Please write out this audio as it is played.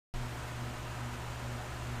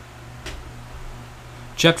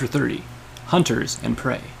Chapter 30. Hunters and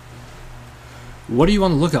Prey. What are you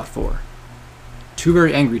on the lookout for? Two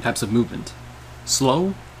very angry types of movement.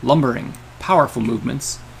 Slow, lumbering, powerful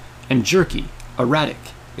movements, and jerky, erratic,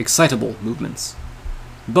 excitable movements.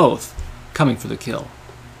 Both coming for the kill.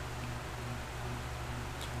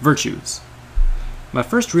 Virtues. My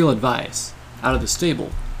first real advice, out of the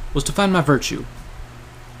stable, was to find my virtue.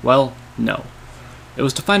 Well, no. It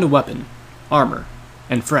was to find a weapon, armor,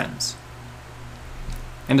 and friends.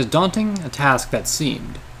 And as daunting a task that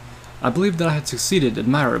seemed, I believed that I had succeeded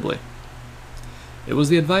admirably. It was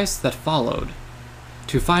the advice that followed,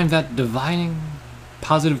 to find that divining,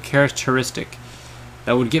 positive characteristic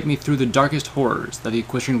that would get me through the darkest horrors that the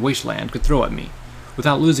equestrian wasteland could throw at me,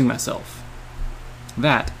 without losing myself.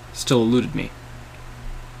 That still eluded me.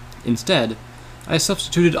 Instead, I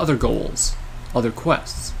substituted other goals, other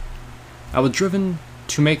quests. I was driven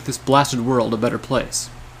to make this blasted world a better place,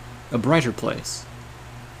 a brighter place,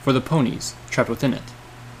 for the ponies trapped within it.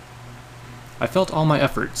 I felt all my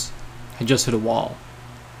efforts had just hit a wall.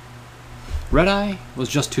 Red-Eye was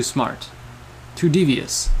just too smart, too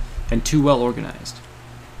devious, and too well organized.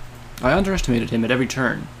 I underestimated him at every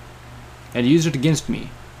turn, and used it against me,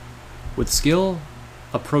 with skill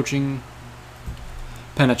approaching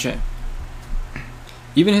panache.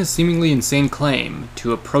 Even his seemingly insane claim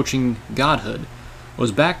to approaching godhood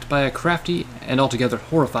was backed by a crafty and altogether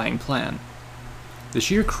horrifying plan. The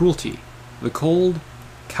sheer cruelty, the cold,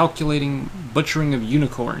 calculating butchering of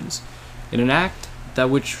unicorns in an act that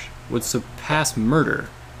which would surpass murder,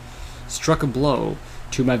 struck a blow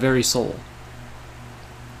to my very soul.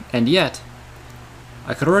 And yet,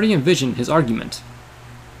 I could already envision his argument.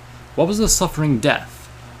 What was the suffering death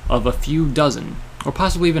of a few dozen, or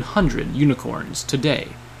possibly even 100 unicorns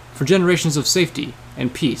today, for generations of safety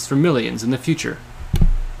and peace for millions in the future?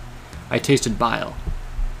 I tasted bile.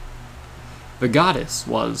 The goddess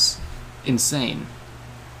was insane,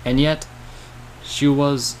 and yet she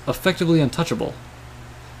was effectively untouchable,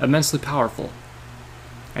 immensely powerful,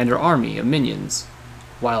 and her army of minions,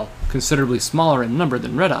 while considerably smaller in number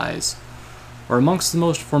than Red-Eye's, were amongst the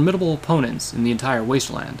most formidable opponents in the entire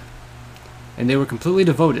wasteland, and they were completely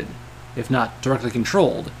devoted, if not directly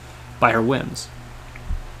controlled, by her whims.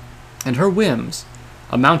 And her whims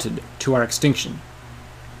amounted to our extinction.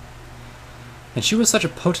 And she was such a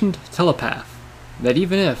potent telepath that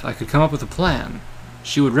even if I could come up with a plan,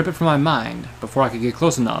 she would rip it from my mind before I could get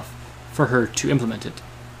close enough for her to implement it.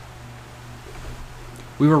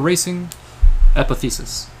 We were racing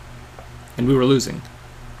apotheosis, and we were losing.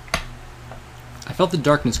 I felt the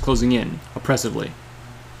darkness closing in oppressively.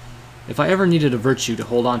 If I ever needed a virtue to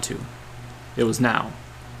hold on to, it was now.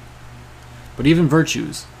 But even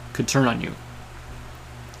virtues could turn on you.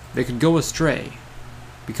 They could go astray,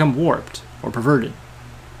 become warped, or perverted.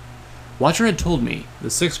 Watcher had told me the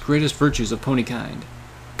 6 greatest virtues of pony kind: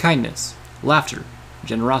 kindness, laughter,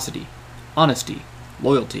 generosity, honesty,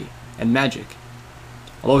 loyalty, and magic,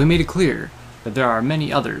 although he made it clear that there are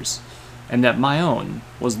many others, and that my own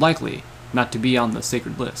was likely not to be on the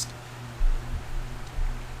sacred list.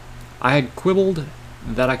 I had quibbled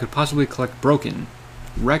that I could possibly collect broken,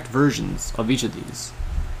 wrecked versions of each of these.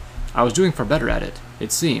 I was doing far better at it,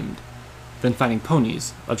 it seemed, than finding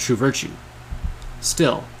ponies of true virtue.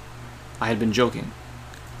 Still, I had been joking.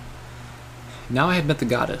 Now I had met the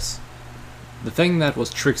goddess, the thing that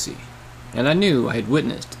was tricksy, and I knew I had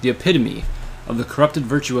witnessed the epitome of the corrupted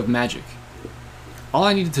virtue of magic. All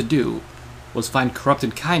I needed to do was find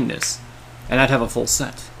corrupted kindness, and I'd have a full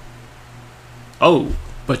set. "Oh,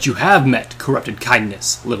 but you have met corrupted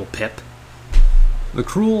kindness, little Pip." The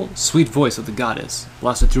cruel, sweet voice of the goddess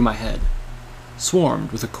blasted through my head,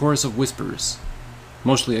 swarmed with a chorus of whispers,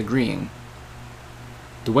 mostly agreeing.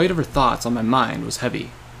 The weight of her thoughts on my mind was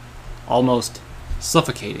heavy, almost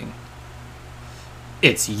suffocating.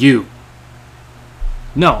 "It's you."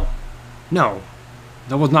 No,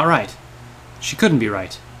 that was not right. She couldn't be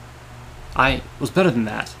right. I was better than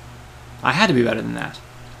that. I had to be better than that.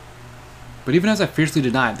 But even as I fiercely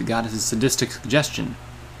denied the goddess's sadistic suggestion,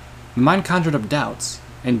 my mind conjured up doubts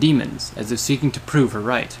and demons as if seeking to prove her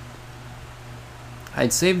right. I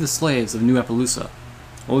had saved the slaves of New Appaloosa,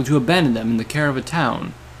 only to abandon them in the care of a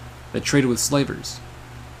town that traded with slavers.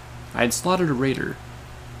 I had slaughtered a raider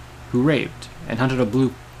who raped and hunted a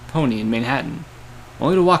blue pony in Manhattan,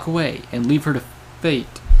 only to walk away and leave her to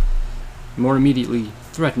fate more immediately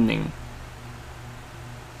threatening.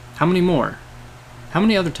 How many more? How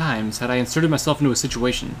many other times had I inserted myself into a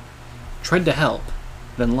situation, tried to help,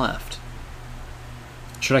 then left?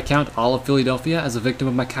 Should I count all of Philadelphia as a victim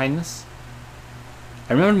of my kindness?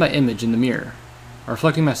 I remembered my image in the mirror,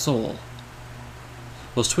 reflecting my soul.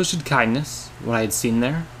 Was twisted kindness what I had seen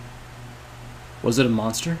there? Was it a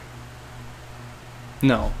monster?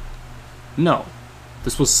 No. No.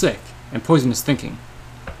 This was sick and poisonous thinking.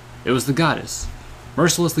 It was the goddess,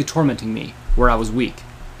 mercilessly tormenting me where I was weak.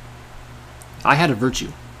 I had a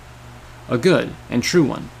virtue. A good and true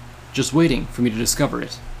one, just waiting for me to discover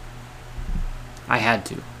it. I had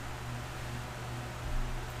to.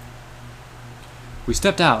 We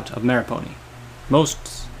stepped out of Maripony,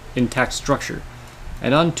 most intact structure,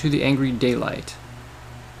 and onto the angry daylight.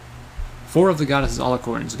 4 of the goddess's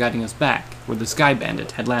alicorns guiding us back where the Sky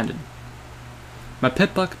Bandit had landed. My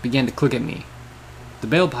pip-buck began to click at me. The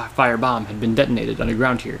balefire bomb had been detonated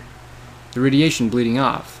underground here. The radiation bleeding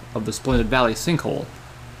off of the Splendid Valley sinkhole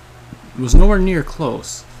was nowhere near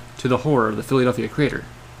close to the horror of the Philadelphia crater,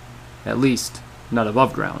 at least not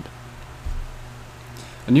above ground.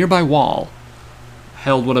 A nearby wall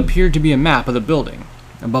held what appeared to be a map of the building,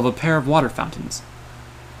 above a pair of water fountains.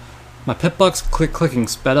 My pip-buck's clicking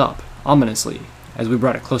sped up, ominously, as we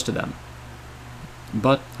brought it close to them.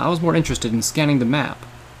 But I was more interested in scanning the map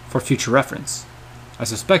for future reference. I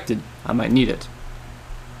suspected I might need it.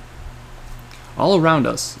 All around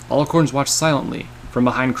us, alicorns watched silently from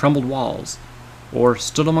behind crumbled walls, or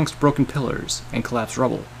stood amongst broken pillars and collapsed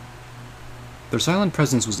rubble. Their silent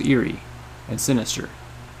presence was eerie and sinister.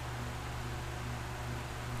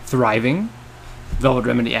 Thriving? Velvet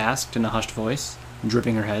Remedy asked in a hushed voice,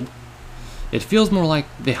 dripping her head. It feels more like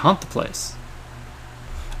they haunt the place.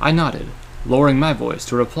 I nodded, lowering my voice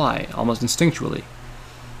to reply almost instinctually,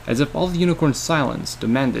 as if all the unicorn's silence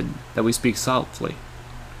demanded that we speak softly.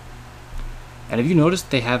 And have you noticed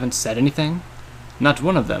they haven't said anything? Not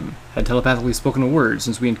one of them had telepathically spoken a word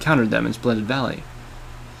since we encountered them in Splendid Valley.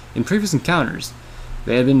 In previous encounters,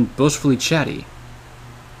 they had been boastfully chatty.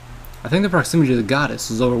 I think the proximity to the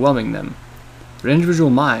goddess is overwhelming them. Their individual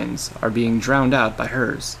minds are being drowned out by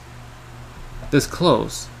hers. This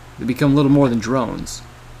close, they become little more than drones.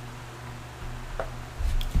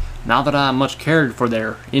 Not that I'm much cared for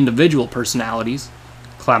their individual personalities,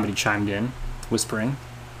 Calamity chimed in, whispering.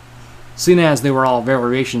 Seeing as they were all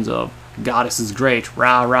variations of goddess is great,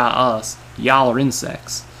 rah rah us, y'all are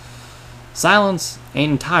insects. Silence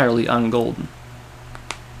ain't entirely ungolden.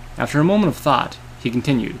 After a moment of thought, he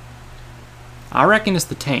continued. I reckon it's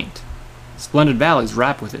the taint. Splendid Valley's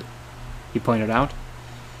rap with it, he pointed out.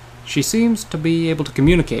 She seems to be able to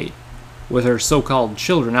communicate with her so-called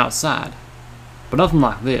children outside, but nothing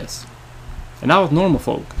like this. And not with normal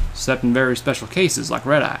folk, except in very special cases like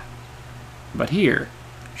Red-Eye. But here,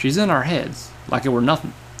 she's in our heads, like it were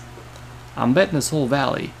nothing. I'm betting this whole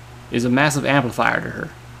valley is a massive amplifier to her.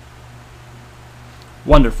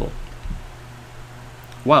 Wonderful.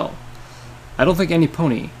 Well, I don't think any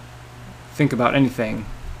pony think about anything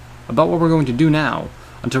about what we're going to do now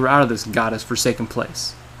until we're out of this goddess-forsaken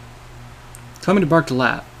place. Calamity barked a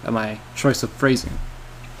laugh at my choice of phrasing.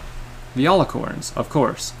 The alicorns, of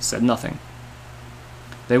course, said nothing.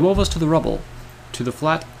 They wove us to the rubble, to the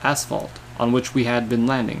flat asphalt on which we had been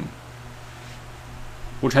landing,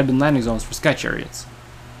 which had been landing zones for sky chariots.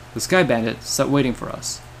 The Sky Bandit sat waiting for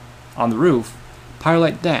us. On the roof,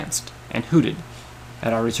 Firelight danced and hooted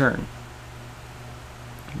at our return.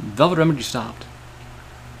 Velvet Remedy stopped.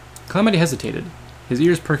 Calamity hesitated, his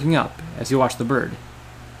ears perking up as he watched the bird.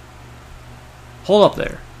 Hold up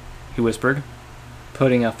there, he whispered,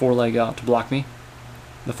 putting a foreleg out to block me.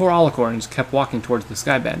 The 4 alicorns kept walking towards the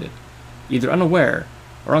Sky Bandit, either unaware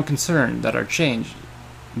or unconcerned that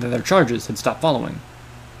their charges had stopped following.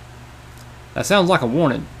 That sounds like a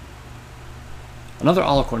warning. Another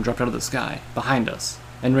alicorn dropped out of the sky, behind us,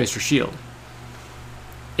 and raised her shield.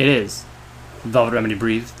 It is, Velvet Remedy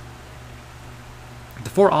breathed. The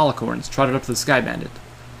 4 alicorns trotted up to the Sky Bandit,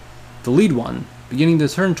 the lead one beginning to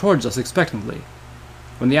turn towards us expectantly,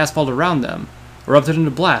 when the asphalt around them erupted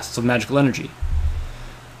into blasts of magical energy.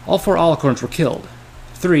 All 4 alicorns were killed,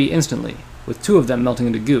 3 instantly, with 2 of them melting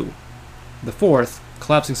into goo, the 4th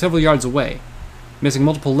collapsing several yards away, missing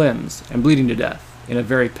multiple limbs and bleeding to death in a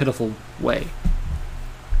very pitiful way.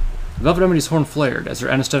 Velvet Remedy's horn flared as her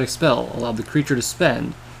anesthetic spell allowed the creature to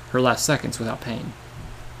spend her last seconds without pain.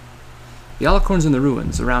 The alicorns in the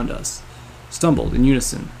ruins around us stumbled in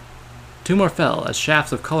unison. 2 more fell as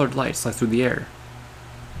shafts of colored light sliced through the air.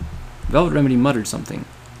 Velvet Remedy muttered something,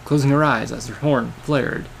 closing her eyes as her horn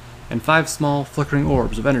flared, and 5 small, flickering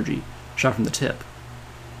orbs of energy shot from the tip.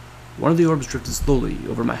 One of the orbs drifted slowly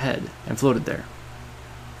over my head and floated there.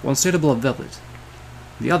 One stayed above Velvet.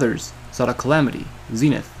 The others sought out Calamity,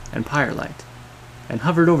 Zenith, and Firelight, and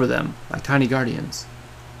hovered over them like tiny guardians.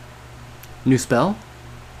 New spell?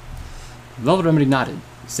 Velvet Remedy nodded,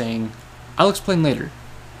 saying, I'll explain later,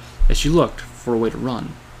 as she looked for a way to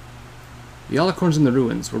run. The alicorns in the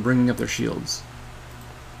ruins were bringing up their shields.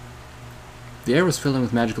 The air was filling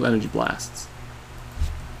with magical energy blasts.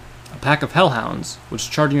 A pack of hellhounds was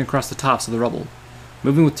charging across the tops of the rubble,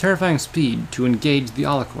 moving with terrifying speed to engage the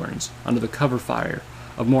alicorns under the cover fire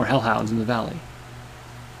of more hellhounds in the valley.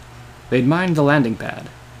 They'd mined the landing pad.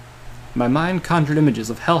 My mind conjured images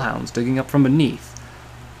of hellhounds digging up from beneath,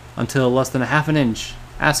 until less than a half an inch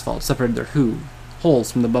asphalt separated their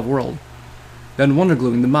holes from the above world, then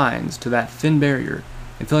wondergluing the mines to that thin barrier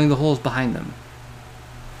and filling the holes behind them.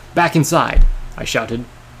 "Back inside!" I shouted.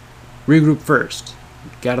 "Regroup first.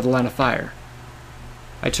 Get out of the line of fire."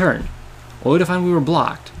 I turned, only to find we were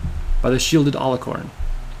blocked by the shielded alicorn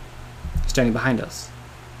standing behind us.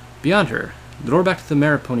 Beyond her, the door back to the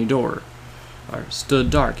everypony door stood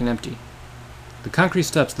dark and empty. The concrete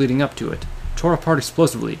steps leading up to it tore apart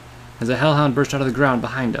explosively as a hellhound burst out of the ground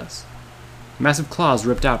behind us. Massive claws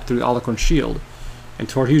ripped out through the alicorn's shield and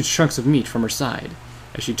tore huge chunks of meat from her side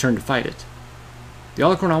as she turned to fight it. The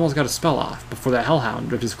alicorn almost got a spell off before the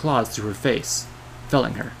hellhound ripped his claws through her face,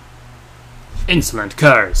 felling her. "Insolent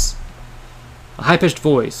curs!" A high-pitched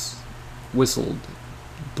voice whistled,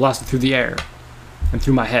 blasted through the air, and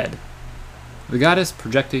through my head. The goddess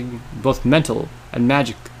projecting both mental and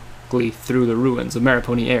magically through the ruins of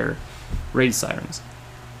everypony air raid sirens.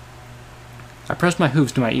 I pressed my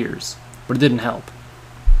hooves to my ears, but it didn't help.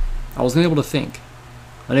 I was unable to think,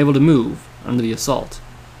 unable to move under the assault.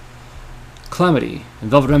 Calamity and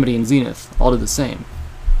Velvet Remedy and Zenith all did the same,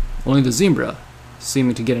 only the Zebra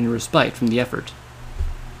seeming to get any respite from the effort.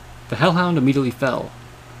 The hellhound immediately fell,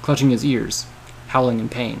 clutching his ears, howling in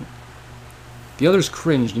pain. The others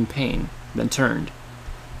cringed in pain, then turned,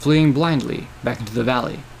 fleeing blindly back into the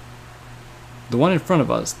valley. The one in front of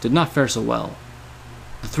us did not fare so well.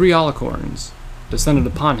 The three alicorns descended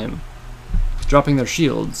upon him, dropping their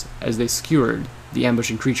shields as they skewered the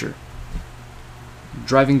ambushing creature,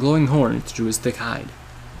 driving glowing horns through his thick hide.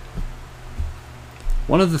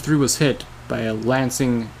 One of the three was hit by a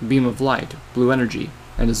lancing beam of light, blue energy,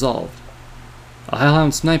 and dissolved. A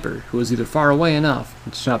hellhound sniper who was either far away enough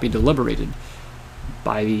to not be deliberated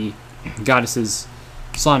by the goddess's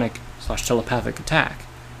sonic/telepathic attack,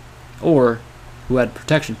 or who had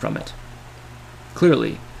protection from it.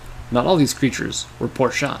 Clearly, not all these creatures were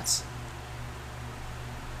poor shots.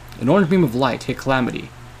 An orange beam of light hit Calamity,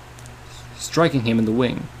 striking him in the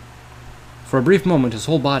wing. For a brief moment his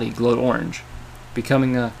whole body glowed orange,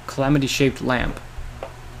 becoming a calamity-shaped lamp.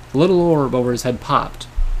 The little orb over his head popped,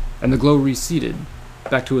 and the glow receded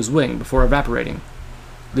back to his wing before evaporating,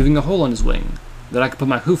 leaving a hole in his wing that I could put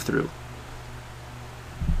my hoof through.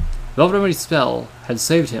 Velvet Remedy's spell had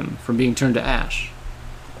saved him from being turned to ash.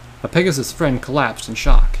 A Pegasus friend collapsed in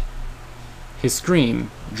shock, his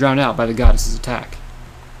scream drowned out by the goddess's attack.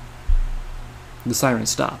 The siren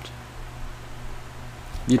stopped.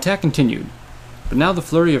 The attack continued, but now the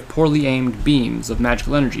flurry of poorly aimed beams of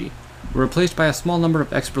magical energy were replaced by a small number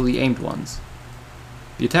of expertly aimed ones.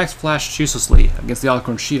 The attacks flashed uselessly against the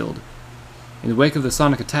alicorn's shield. In the wake of the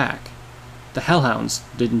sonic attack, the hellhounds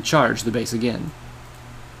didn't charge the base again.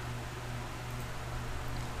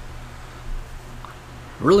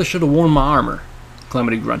 "I really should have worn my armor,"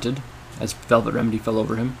 Calamity grunted, as Velvet Remedy fell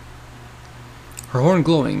over him, her horn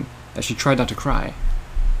glowing as she tried not to cry.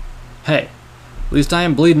 "Hey, at least I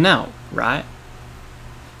am bleeding out, right?"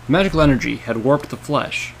 The magical energy had warped the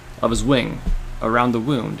flesh of his wing around the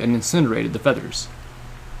wound and incinerated the feathers.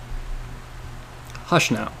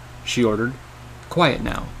 "Hush now," she ordered. "Quiet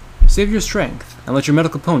now. Save your strength and let your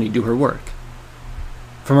medical pony do her work."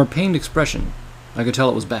 From her pained expression, I could tell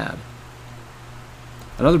it was bad.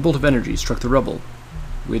 Another bolt of energy struck the rubble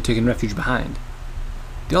we had taken refuge behind.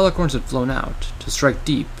 The alicorns had flown out to strike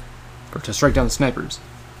down the snipers.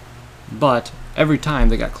 But every time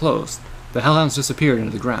they got close, the hellhounds disappeared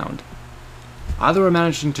into the ground. All they were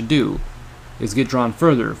managing to do is get drawn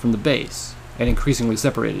further from the base and increasingly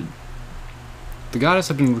separated. The goddess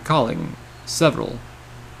had been recalling several,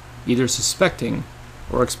 either suspecting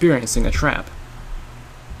or experiencing a trap.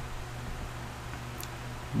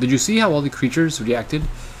 "Did you see how all the creatures reacted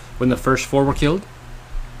when the first four were killed?"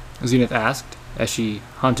 Zenith asked as she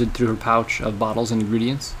hunted through her pouch of bottles and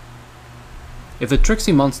ingredients. "If the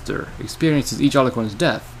tricksy monster experiences each alicorn's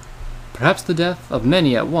death, perhaps the death of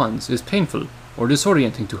many at once is painful or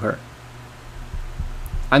disorienting to her."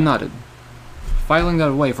 I nodded, filing that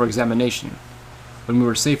away for examination when we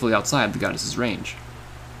were safely outside the goddess's range.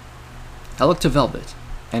 I looked to Velvet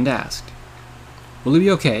and asked, "Will he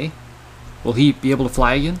be okay? Will he be able to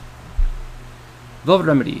fly again?" Velvet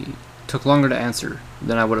Remedy took longer to answer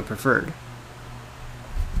than I would have preferred.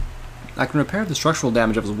 I can repair the structural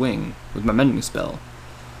damage of his wing with my mending spell,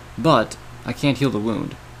 but I can't heal the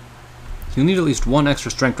wound. He'll need at least one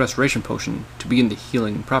extra strength restoration potion to begin the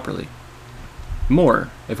healing properly. More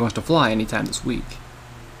if he wants to fly anytime this week.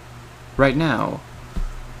 Right now,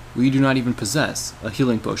 we do not even possess a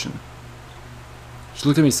healing potion. She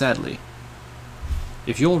looked at me sadly.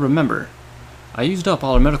 If you'll remember, I used up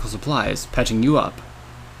all our medical supplies patching you up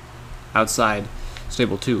outside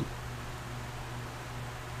Stable 2.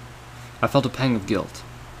 I felt a pang of guilt.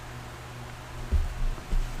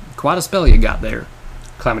 Quite a spell you got there,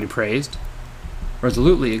 Calamity praised,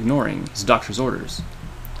 resolutely ignoring his doctor's orders.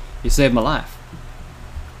 You saved my life.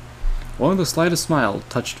 Only the slightest smile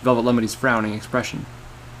touched Velvet Lemody's frowning expression.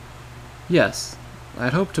 Yes, I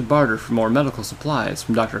had hoped to barter for more medical supplies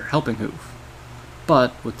from Dr. Helpinghoof,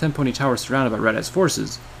 but with 10 Pony Towers surrounded by Red Eye's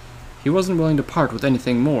forces, he wasn't willing to part with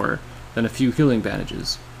anything more than a few healing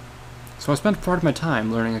bandages. So I spent part of my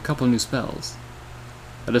time learning a couple new spells.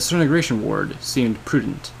 A disintegration ward seemed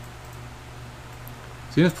prudent.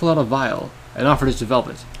 Zenith pulled out a vial and offered it to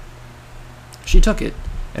Velvet. She took it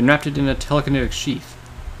and wrapped it in a telekinetic sheath,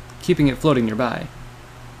 keeping it floating nearby.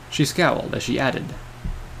 She scowled as she added,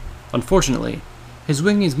 "Unfortunately, his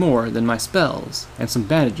wing needs more than my spells and some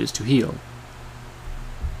bandages to heal.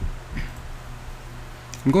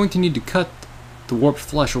 I'm going to need to cut the warped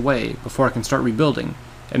flesh away before I can start rebuilding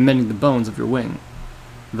and mending the bones of your wing,"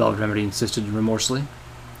 Velvet Remedy insisted remorselessly,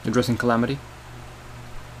 addressing Calamity.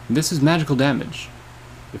 "This is magical damage.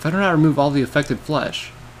 If I do not remove all the affected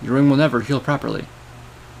flesh, your wing will never heal properly.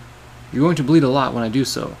 You're going to bleed a lot when I do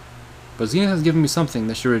so, but Zenith has given me something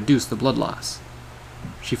that should reduce the blood loss."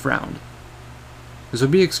 She frowned. "This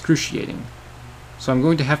would be excruciating, so I'm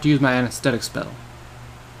going to have to use my anesthetic spell.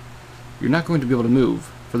 You're not going to be able to move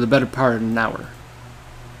for the better part of an hour."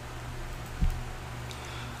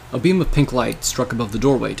 A beam of pink light struck above the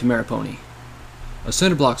doorway to Maripony. A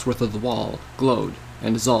cinder block's worth of the wall glowed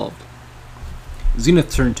and dissolved.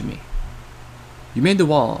 Zenith turned to me. "You made the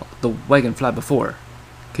wagon fly before.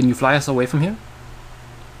 Can you fly us away from here?"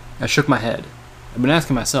 I shook my head. I've been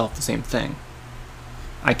asking myself the same thing.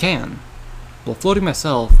 I can. While floating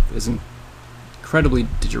myself is incredibly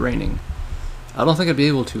draining, I don't think I'd be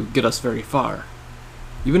able to get us very far.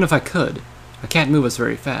 Even if I could, I can't move us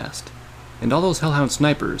very fast, and all those Hellhound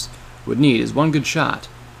snipers would need is one good shot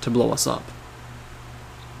to blow us up.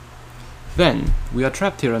 Then, we are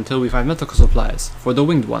trapped here until we find medical supplies for the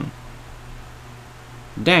winged one.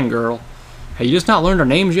 Dang, girl. Have you just not learned our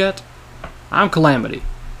names yet? I'm Calamity.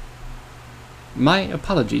 My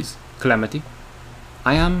apologies, Calamity.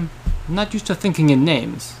 I am not used to thinking in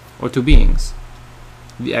names, or to beings.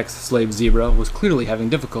 The ex-slave Zebra was clearly having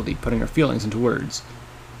difficulty putting her feelings into words.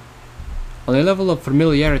 On a level of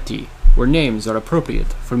familiarity where names are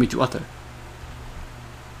appropriate for me to utter.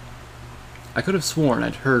 I could have sworn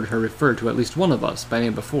I'd heard her refer to at least one of us by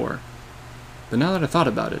name before, but now that I thought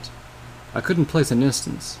about it, I couldn't place an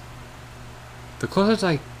instance. The closest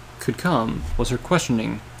I could come was her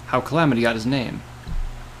questioning how Calamity got his name.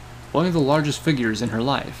 Only the largest figures in her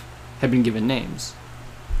life had been given names.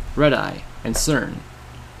 Red Eye and Cern,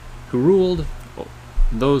 who ruled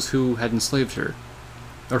those who had enslaved her,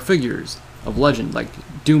 or figures of legend like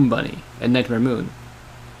Doom Bunny and Nightmare Moon.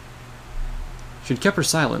 She'd kept her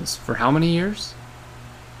silence for how many years?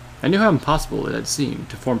 I knew how impossible it had seemed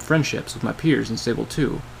to form friendships with my peers in Stable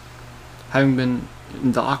 2, having been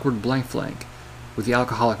in the awkward blank flank with the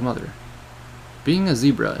alcoholic mother. Being a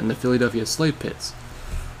zebra in the Philadelphia slave pits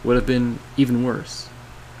would have been even worse.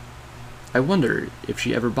 I wonder if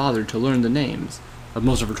she ever bothered to learn the names of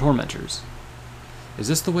most of her tormentors. Is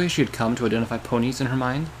this the way she had come to identify ponies in her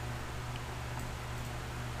mind?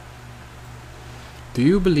 "Do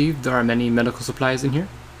you believe there are many medical supplies in here?"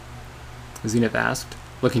 Zenith asked,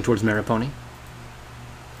 looking towards Maripony.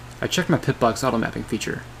 I checked my Pitbox auto-mapping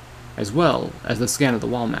feature, as well as the scan of the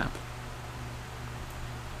wall map.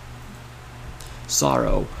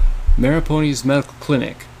 Sorrow, Maripony's medical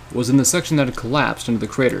clinic, was in the section that had collapsed into the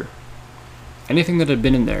crater. Anything that had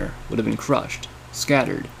been in there would have been crushed,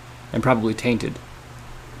 scattered, and probably tainted.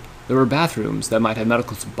 There were bathrooms that might have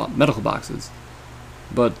medical boxes,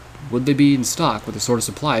 but would they be in stock with the sort of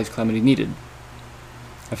supplies Calamity needed?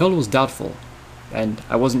 I felt it was doubtful, and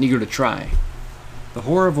I wasn't eager to try. The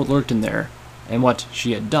horror of what lurked in there, and what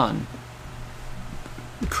she had done,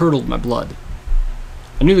 curdled my blood.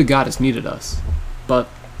 I knew the goddess needed us, but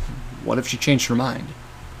what if she changed her mind?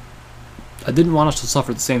 I didn't want us to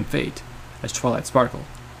suffer the same fate as Twilight Sparkle.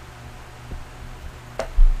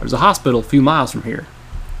 "There's a hospital a few miles from here,"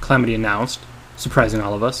 Calamity announced, surprising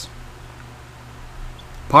all of us.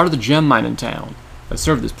 "Part of the gem mine in town that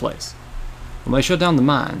served this place. When they shut down the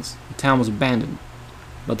mines, the town was abandoned,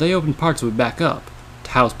 but they opened parts of it back up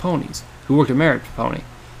to house ponies who worked at everypony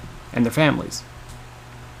and their families.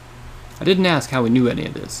 I didn't ask how he knew any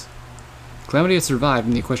of this. Calamity had survived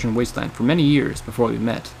in the Equestrian wasteland for many years before we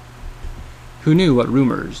met. Who knew what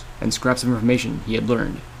rumors and scraps of information he had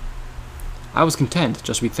learned? I was content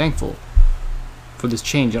just to be thankful for this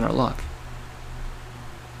change in our luck.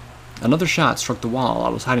 Another shot struck the wall I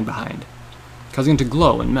was hiding behind, causing it to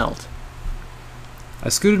glow and melt. I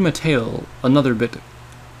scooted my tail to another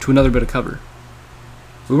bit of cover.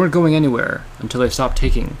 We weren't going anywhere until they stopped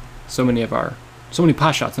taking so many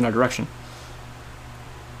pot shots in our direction.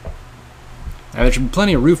 And there should be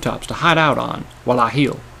plenty of rooftops to hide out on while I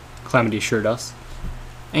heal, Calamity assured us.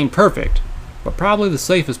 Ain't perfect, but probably the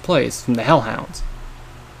safest place from the hellhounds.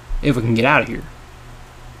 If we can get out of here.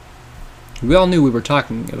 We all knew we were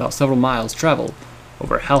talking about several miles travel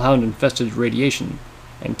over hellhound-infested radiation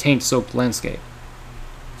and taint-soaked landscape.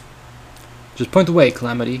 Just point the way,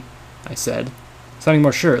 Calamity, I said, sounding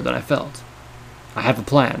more sure than I felt. I have a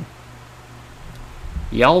plan.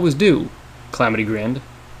 You always do, Calamity grinned.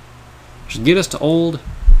 Just get us to old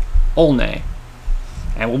Olney,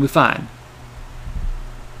 and we'll be fine.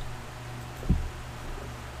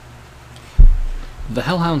 The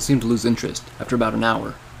hellhound seemed to lose interest after about an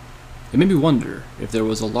hour. It made me wonder if there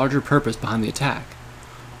was a larger purpose behind the attack,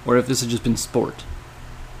 or if this had just been sport.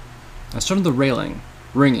 I stood on the railing,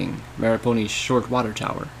 ringing Mariponi's short water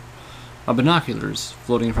tower, my binoculars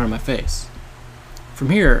floating in front of my face. From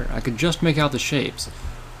here, I could just make out the shapes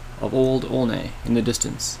of old Olney in the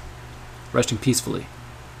distance, resting peacefully.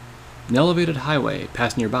 An elevated highway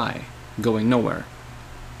passed nearby, going nowhere.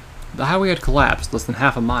 The highway had collapsed less than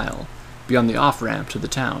half a mile beyond the off-ramp to the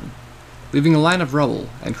town, leaving a line of rubble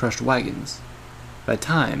and crushed wagons that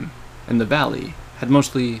time and the valley had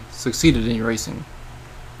mostly succeeded in erasing.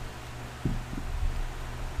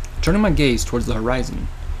 Turning my gaze towards the horizon,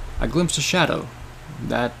 I glimpsed a shadow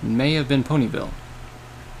that may have been Ponyville.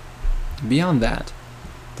 Beyond that,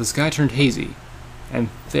 the sky turned hazy and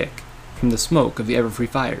thick from the smoke of the ever-free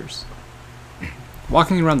fires.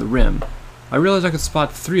 Walking around the rim, I realized I could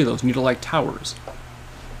spot 3 of those needle-like towers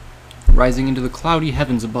rising into the cloudy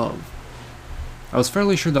heavens above. I was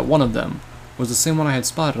fairly sure that one of them was the same one I had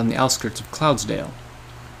spotted on the outskirts of Cloudsdale,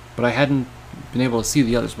 but I hadn't been able to see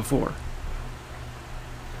the others before.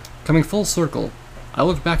 Coming full circle, I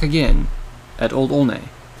looked back again at Old Olney,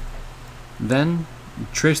 then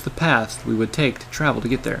traced the path we would take to travel to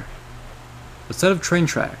get there. A set of train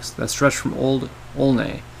tracks that stretched from Old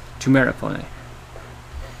Olney to Maripony,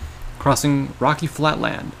 crossing rocky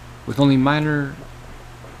flatland with only minor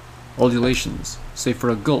undulations, save for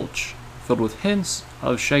a gulch filled with hints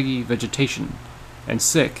of shaggy vegetation and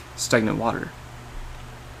sick, stagnant water.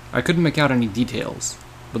 I couldn't make out any details,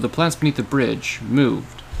 but the plants beneath the bridge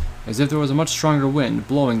moved as if there was a much stronger wind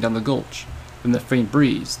blowing down the gulch than the faint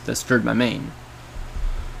breeze that stirred my mane.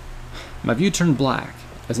 My view turned black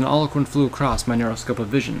as an alicorn flew across my narrow scope of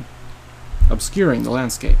vision, obscuring the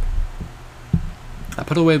landscape. I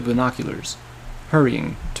put away the binoculars,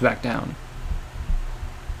 hurrying to back down.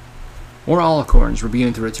 More alicorns were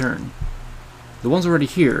beginning to return. The ones already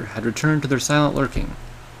here had returned to their silent lurking,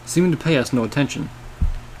 seeming to pay us no attention.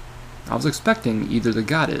 I was expecting either the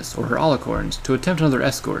goddess or her alicorns to attempt another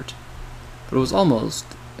escort, but it was almost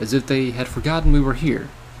as if they had forgotten we were here.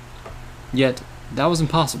 Yet, that was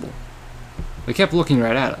impossible. They kept looking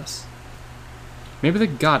right at us. Maybe the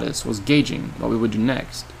goddess was gauging what we would do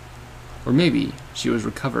next, or maybe she was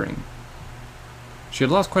recovering. She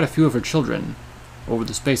had lost quite a few of her children over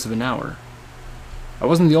the space of an hour. I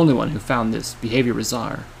wasn't the only one who found this behavior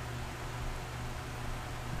bizarre.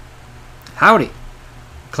 "Howdy,"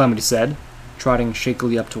 Calamity said, trotting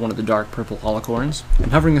shakily up to one of the dark purple alicorns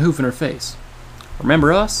and hovering a hoof in her face.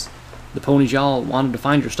 "Remember us? The ponies y'all wanted to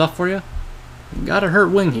find your stuff for you? Got a hurt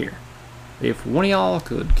wing here. If one of y'all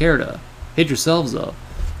could care to hitch yourselves up,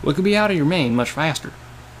 we could be out of your mane much faster."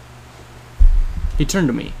 He turned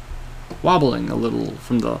to me, wobbling a little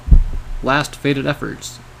from the last faded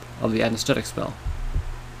efforts of the anesthetic spell.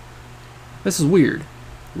 "This is weird,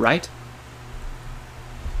 right?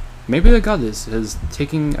 Maybe the goddess is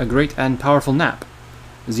taking a great and powerful nap,"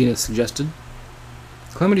 Zenith suggested.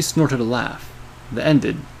 Calamity snorted a laugh that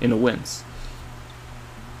ended in a wince.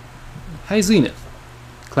 "Hey, Zenith,"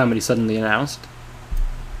 Calamity suddenly announced.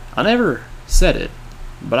 "I never said it,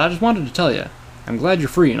 but I just wanted to tell you, I'm glad you're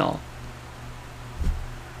free and all."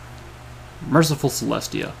 "Merciful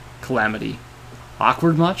Celestia, Calamity.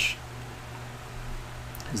 Awkward much?"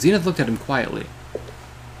 Zenith looked at him quietly,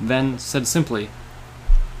 then said simply,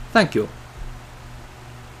 "Thank you."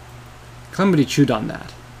 Calamity chewed on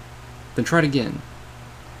that. then tried again.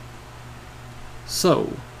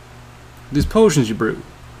 So, these potions you brew,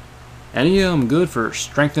 any of them good for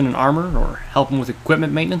strengthening armor or helping with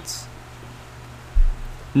equipment maintenance?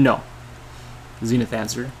 No, Zenith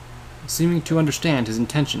answered, seeming to understand his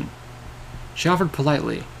intention. She offered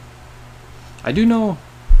politely, I do know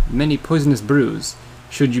many poisonous brews,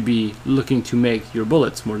 should you be looking to make your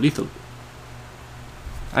bullets more lethal.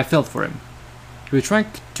 I felt for him. He was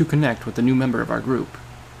trying to connect with the new member of our group.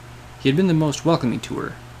 He had been the most welcoming to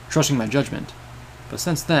her, trusting my judgment, but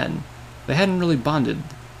since then, they hadn't really bonded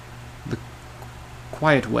the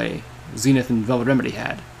quiet way Zenith and Velvet Remedy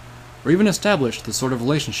had, or even established the sort of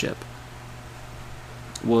relationship.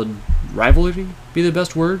 Would rivalry be the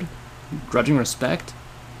best word? Grudging respect?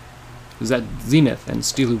 That Zenith and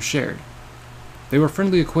Steelhoof shared. They were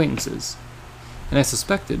friendly acquaintances, and I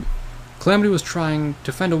suspected Calamity was trying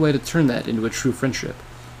to find a way to turn that into a true friendship.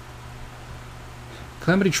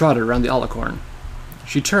 Calamity trotted around the alicorn.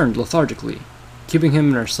 She turned lethargically, keeping him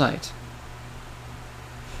in her sight.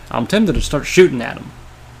 I'm tempted to start shooting at him.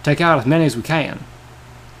 Take out as many as we can.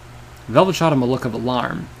 Velvet shot him a look of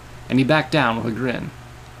alarm, and he backed down with a grin.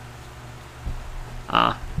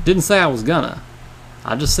 Didn't say I was gonna.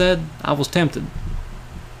 I just said I was tempted.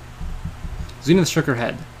 Zenith shook her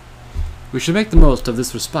head. We should make the most of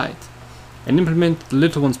this respite, and implement the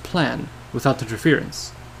little one's plan without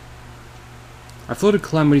interference. I floated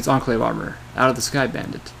Calamity's Enclave armor out of the Sky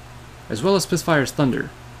Bandit, as well as Spitfire's Thunder,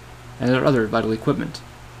 and their other vital equipment.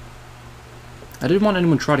 I didn't want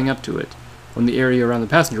anyone trotting up to it when the area around the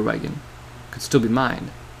passenger wagon could still be mined.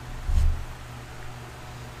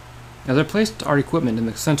 As I placed our equipment in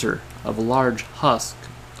the center of a large husk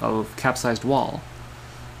of capsized wall,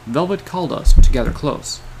 Velvet called us to gather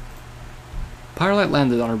close. Firelight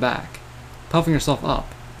landed on her back, puffing herself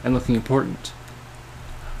up and looking important.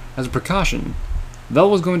 As a precaution, Vel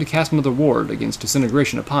was going to cast another ward against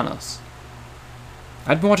disintegration upon us.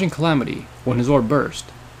 I'd been watching Calamity when his orb burst,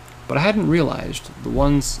 but I hadn't realized the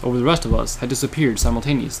ones over the rest of us had disappeared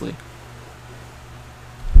simultaneously.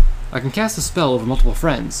 I can cast a spell over multiple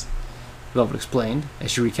friends, Velvet explained as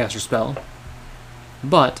she recast her spell,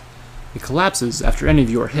 but it collapses after any of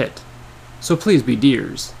you are hit, so please be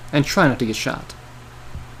deers and try not to get shot.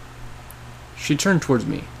 She turned towards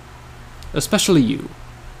me. Especially you.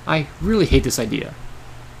 I really hate this idea.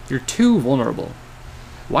 You're too vulnerable.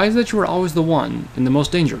 Why is it you are always the one in the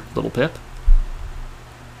most danger, little Pip?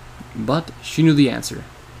 But she knew the answer.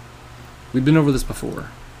 We'd been over this before.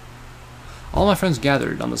 All my friends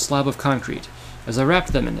gathered on the slab of concrete as I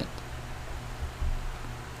wrapped them in it.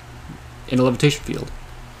 In a levitation field.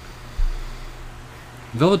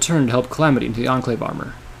 Velvet turned to help Calamity into the Enclave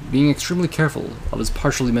armor, being extremely careful of his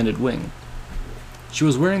partially mended wing. She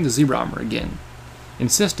was wearing the zebra armor again,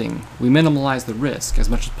 insisting we minimize the risk as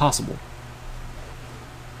much as possible.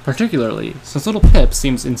 Particularly since little Pip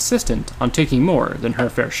seems insistent on taking more than her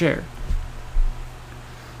fair share.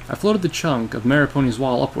 I floated the chunk of Mariponi's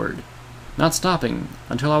wall upward, not stopping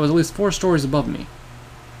until I was at least 4 stories above me.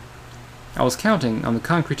 I was counting on the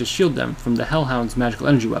concrete to shield them from the Hellhound's magical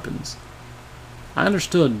energy weapons. I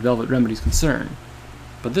understood Velvet Remedy's concern,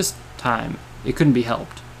 but this time it couldn't be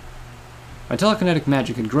helped. My telekinetic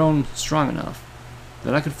magic had grown strong enough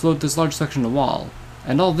that I could float this large section of wall,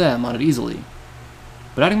 and all them on it easily.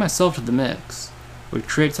 But adding myself to the mix would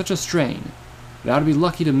create such a strain that I would be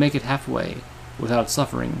lucky to make it halfway without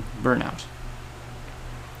suffering burnout.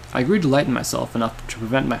 I agreed to lighten myself enough to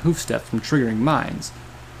prevent my hoofsteps from triggering mines,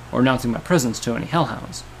 or announcing my presence to any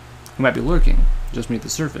hellhounds, who might be lurking just beneath the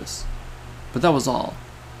surface. But that was all.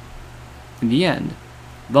 In the end,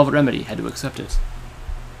 Velvet Remedy had to accept it.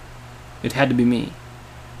 It had to be me.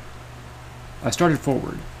 I started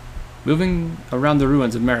forward, moving around the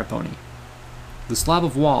ruins of Maripony. The slab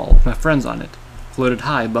of wall with my friends on it floated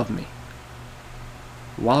high above me.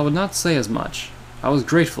 While I would not say as much, I was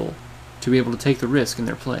grateful to be able to take the risk in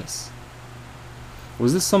their place.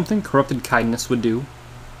 Was this something corrupted kindness would do?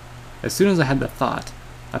 As soon as I had that thought,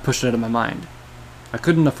 I pushed it out of my mind. I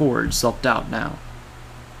couldn't afford self-doubt now.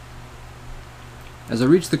 As I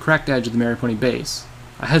reached the cracked edge of the Maripony base,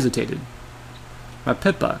 I hesitated. My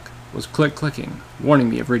pip-buck was clicking, warning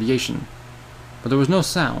me of radiation, but there was no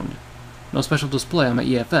sound, no special display on my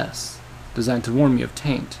EFS, designed to warn me of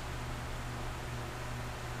taint.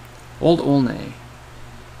 Old Olney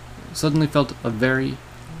suddenly felt a very,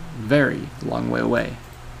 very long way away.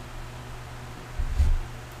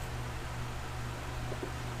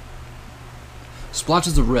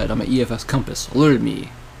 Splotches of red on my EFS compass alerted me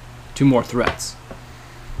to more threats.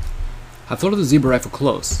 I floated the zebra rifle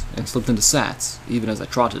close and slipped into sats, even as I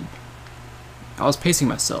trotted. I was pacing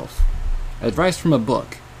myself. Advice from a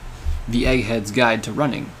book, The Egghead's Guide to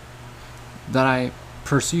Running, that I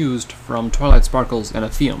perused from Twilight Sparkles and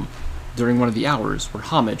Atheum during one of the hours where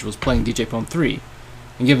Homage was playing DJ Pone 3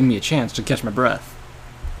 and giving me a chance to catch my breath.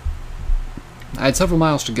 I had several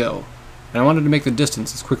miles to go, and I wanted to make the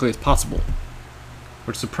distance as quickly as possible,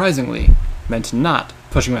 which surprisingly meant not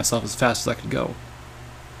pushing myself as fast as I could go.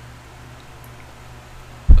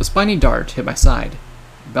 A spiny dart hit my side,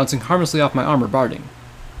 bouncing harmlessly off my armor barding.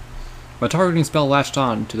 My targeting spell latched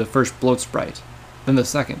on to the first bloat sprite, then the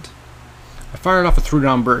second. I fired off a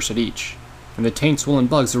throwdown burst at each, and the taint-swollen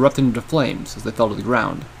bugs erupted into flames as they fell to the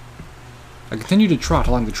ground. I continued to trot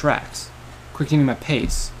along the tracks, quickening my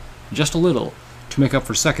pace just a little to make up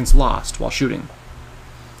for seconds lost while shooting.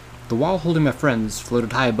 The wall holding my friends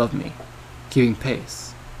floated high above me, keeping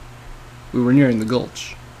pace. We were nearing the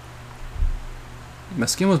gulch. My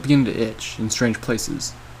skin was beginning to itch in strange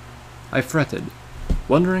places. I fretted,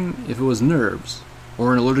 wondering if it was nerves,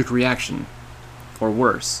 or an allergic reaction, or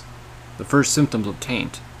worse, the first symptoms of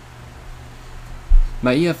taint.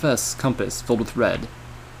 My EFS compass filled with red.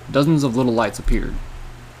 Dozens of little lights appeared.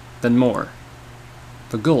 Then more.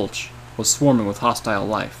 The gulch was swarming with hostile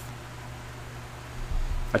life.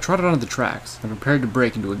 I trotted onto the tracks and prepared to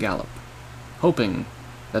break into a gallop, hoping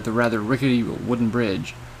that the rather rickety wooden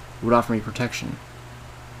bridge would offer me protection.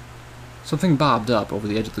 Something bobbed up over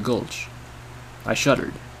the edge of the gulch. I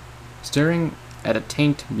shuddered, staring at a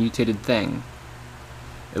taint-mutated thing.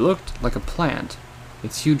 It looked like a plant,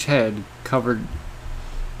 its huge head covered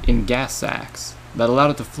in gas sacs that allowed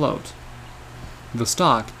it to float, the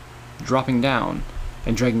stalk dropping down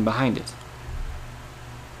and dragging behind it.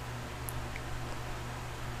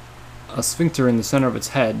 A sphincter in the center of its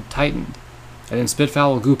head tightened, and then spit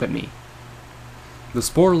foul goop at me. The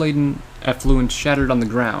spore-laden effluent shattered on the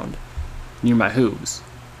ground near my hooves,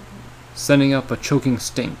 sending up a choking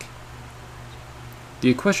stink. The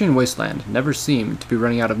equestrian wasteland never seemed to be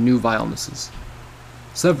running out of new vilenesses.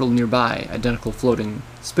 Several nearby identical floating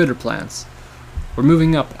spitter plants were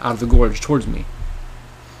moving up out of the gorge towards me.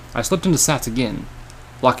 I slipped into sats again,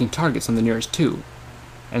 locking targets on the nearest two,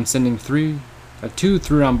 and sending two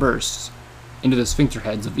through-round bursts into the sphincter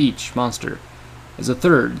heads of each monster as a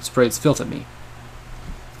third sprayed its filth at me.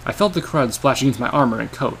 I felt the crud splash against my armor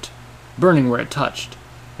and coat, burning where it touched,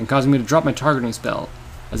 and causing me to drop my targeting spell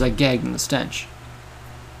as I gagged in the stench.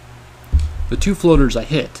 The two floaters I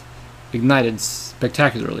hit ignited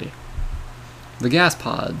spectacularly, the gas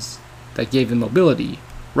pods that gave them mobility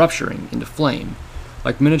rupturing into flame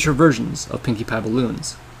like miniature versions of Pinkie Pie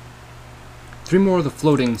balloons. Three more of the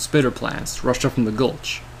floating spitter plants rushed up from the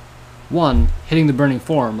gulch, one hitting the burning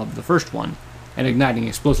form of the first one and igniting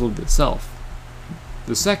explosively itself.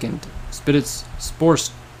 The second spit its spore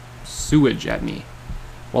sewage at me,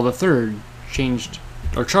 while the third charged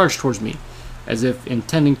towards me as if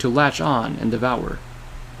intending to latch on and devour.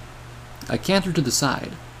 I cantered to the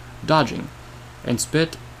side, dodging the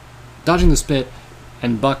spit,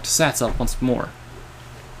 and bucked sats up once more,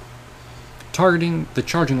 targeting the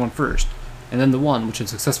charging one first, and then the one which had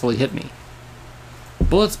successfully hit me.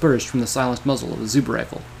 Bullets burst from the silenced muzzle of the Zuber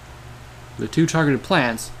rifle. The two targeted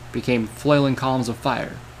plants became flailing columns of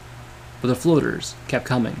fire, but the floaters kept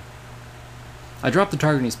coming. I dropped the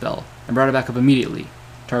targeting spell and brought it back up immediately,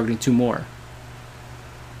 targeting two more.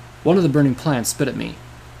 One of the burning plants spit at me,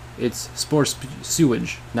 its spore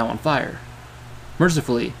sewage now on fire.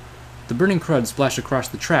 Mercifully, the burning crud splashed across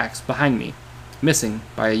the tracks behind me, missing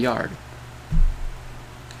by a yard.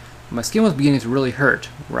 My skin was beginning to really hurt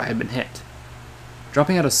where I had been hit.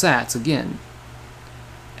 Dropping out of sats again,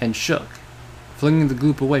 and shook, flinging the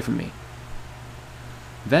goop away from me.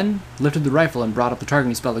 Then lifted the rifle and brought up the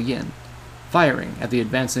targeting spell again, firing at the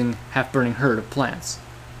advancing, half-burning herd of plants.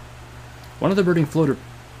 One of the burning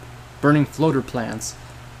floater plants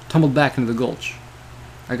tumbled back into the gulch.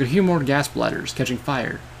 I could hear more gas bladders catching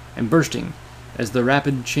fire and bursting as the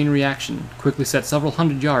rapid chain reaction quickly set several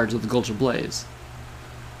hundred yards of the gulch ablaze.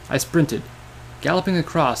 I sprinted, galloping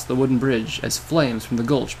across the wooden bridge as flames from the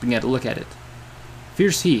gulch began to lick at it.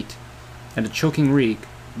 Fierce heat and a choking reek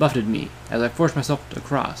buffeted me as I forced myself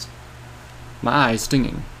across, my eyes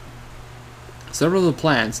stinging. Several of the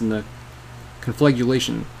plants in the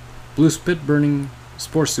conflagration blew spit-burning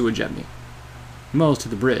spore sewage at me. Most to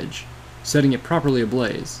the bridge, setting it properly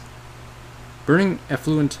ablaze. Burning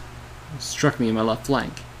effluent struck me in my left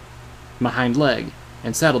flank, my hind leg,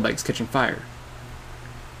 and saddlebags catching fire.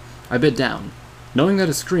 I bit down, knowing that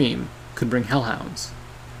a scream could bring hellhounds.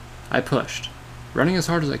 I pushed, running as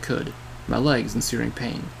hard as I could, my legs in searing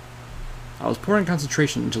pain. I was pouring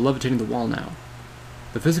concentration into levitating the wall now,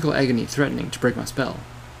 the physical agony threatening to break my spell.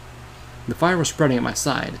 The fire was spreading at my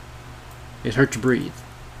side. It hurt to breathe.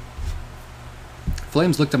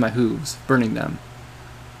 Flames licked at my hooves, burning them.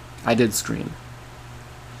 I did scream.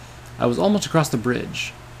 I was almost across the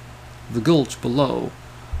bridge, the gulch below,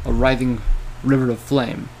 a writhing river of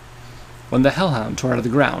flame, when the hellhound tore out of the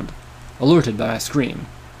ground, alerted by my scream.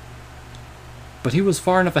 But he was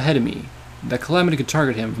far enough ahead of me that Calamity could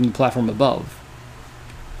target him from the platform above.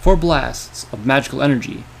 4 blasts of magical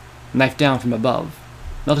energy knifed down from above,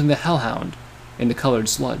 melting the hellhound into colored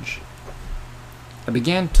sludge. I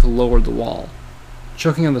began to lower the wall,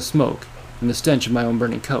 choking on the smoke and the stench of my own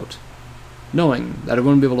burning coat, knowing that I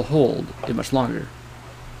wouldn't be able to hold it much longer.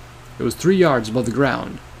 It was 3 yards above the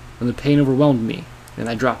ground when the pain overwhelmed me and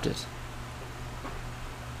I dropped it.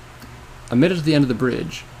 I made it to the end of the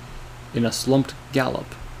bridge in a slumped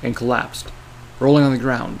gallop and collapsed, rolling on the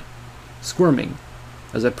ground, squirming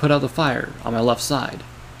as I put out the fire on my left side,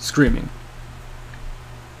 screaming.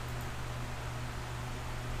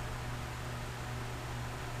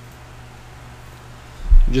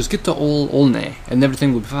 Just get to Old Olney and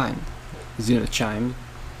everything will be fine, Zenith chimed,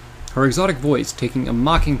 her exotic voice taking a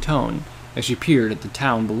mocking tone as she peered at the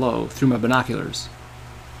town below through my binoculars.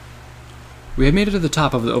 We had made it to the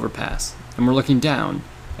top of the overpass, and were looking down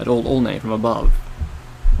at Old Olney from above.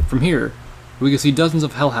 From here, we could see dozens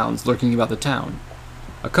of hellhounds lurking about the town,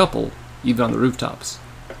 a couple even on the rooftops.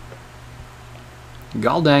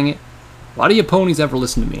 Gol dang it, why do you ponies ever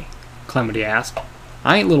listen to me? Calamity asked.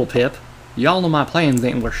 I ain't little Pip. Y'all know my plans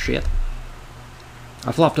ain't worth shit.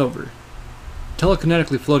 I flopped over,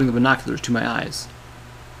 telekinetically floating the binoculars to my eyes.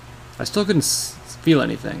 I still couldn't feel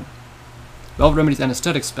anything. Velvet Remedy's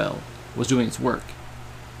anesthetic spell was doing its work,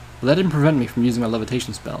 but that didn't prevent me from using my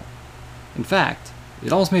levitation spell. In fact,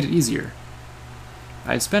 it almost made it easier.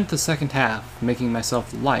 I had spent the second half making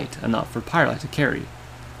myself light enough for Pyrelight to carry,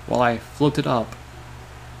 while I floated up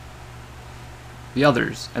the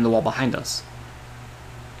others and the wall behind us.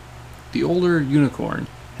 The older unicorn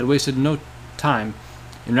had wasted no time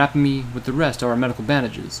in wrapping me with the rest of our medical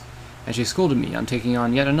bandages, and she scolded me on taking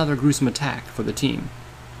on yet another gruesome attack for the team.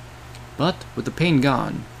 But, with the pain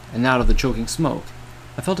gone, and out of the choking smoke,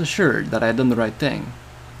 I felt assured that I had done the right thing.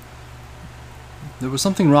 There was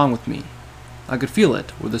something wrong with me. I could feel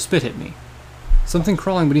it where the spit hit me. Something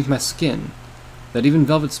crawling beneath my skin that even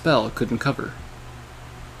Velvet's spell couldn't cover.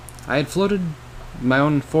 I had floated my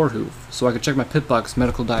own forehoof so I could check my Pitbuck's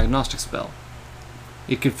medical diagnostic spell.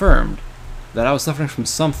 It confirmed that I was suffering from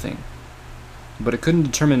something, but it couldn't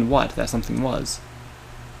determine what that something was.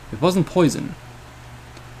 It wasn't poison,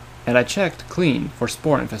 and I checked clean for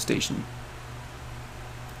spore infestation.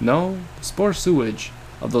 No, the spore sewage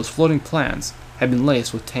of those floating plants had been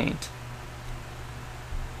laced with taint.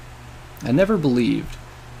 I never believed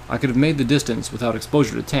I could have made the distance without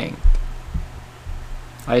exposure to taint.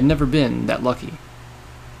 I had never been that lucky.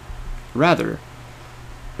 Rather,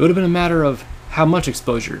 it would have been a matter of how much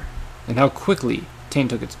exposure and how quickly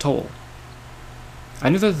taint took its toll. I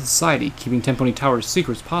knew that the society keeping Tenpony Tower's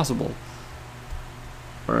secrets possible,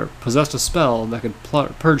 or possessed a spell that could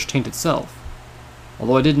purge taint itself,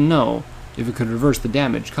 although I didn't know if it could reverse the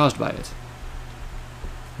damage caused by it.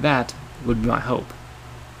 That would be my hope.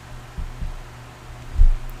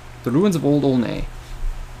 The ruins of Old Olney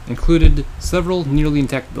included several nearly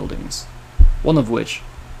intact buildings, one of which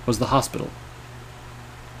was the hospital.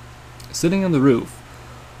 Sitting on the roof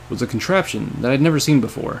was a contraption that I'd never seen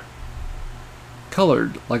before,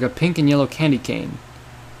 colored like a pink and yellow candy cane,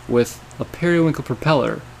 with a periwinkle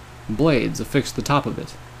propeller and blades affixed to the top of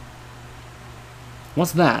it.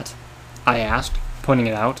 "What's that?" I asked, pointing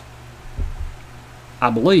it out. "I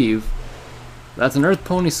believe that's an earth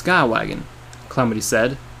pony sky wagon," Calamity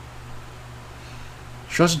said.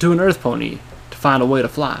 "Trusted to an earth pony to find a way to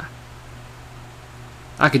fly."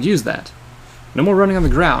 I could use that. No more running on the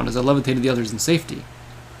ground as I levitated the others in safety.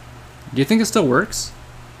 "Do you think it still works?"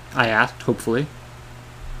 I asked, hopefully.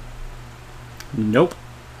 "Nope,"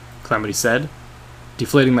 Calamity said,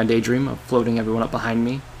 deflating my daydream of floating everyone up behind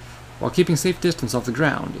me, while keeping safe distance off the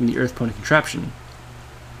ground in the earth pony contraption.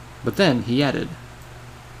 But then he added,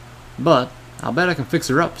 "But I'll bet I can fix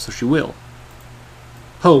her up so she will."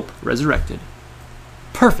 Hope resurrected.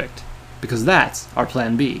 Perfect, because that's our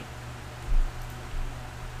plan B.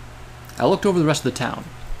 I looked over the rest of the town,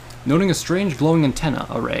 noting a strange glowing antenna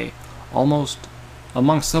array almost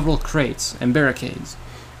among several crates and barricades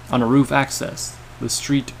on a roof across the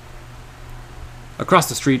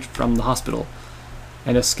street from the hospital,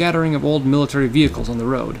 and a scattering of old military vehicles on the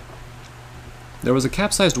road. There was a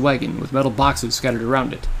capsized wagon with metal boxes scattered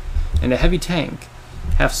around it, and a heavy tank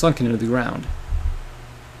half sunken into the ground.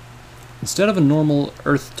 Instead of a normal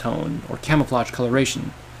earth tone or camouflage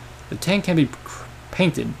coloration, the tank can be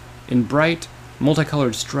painted in bright,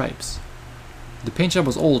 multicolored stripes. The paint job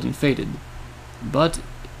was old and faded, but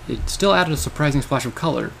it still added a surprising splash of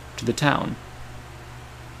color to the town.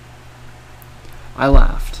 I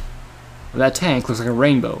laughed. That tank looks like a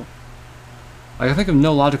rainbow. I can think of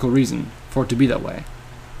no logical reason for it to be that way.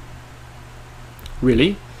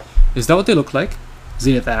 Really? Is that what they look like?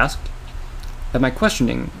 Zenith asked. At my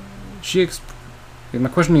questioning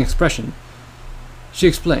expression, she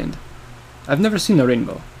explained, I've never seen a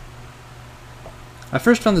rainbow. I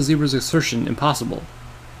first found the zebra's assertion impossible,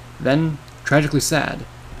 then tragically sad,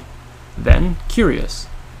 then curious.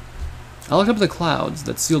 I looked up at the clouds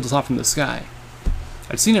that sealed us off from the sky.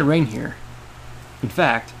 I'd seen it rain here. In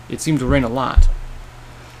fact, it seemed to rain a lot.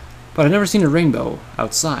 But I'd never seen a rainbow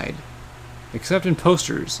outside, except in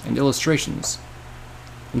posters and illustrations.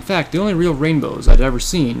 In fact, the only real rainbows I'd ever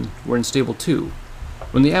seen were in Stable 2,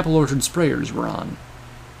 when the apple orchard sprayers were on.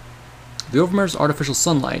 The Overmare's artificial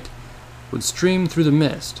sunlight would stream through the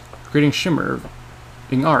mist, creating shimmering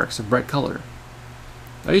arcs of bright color.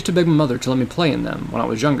 I used to beg my mother to let me play in them when I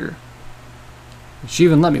was younger. She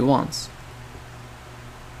even let me once.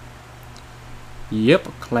 Yep,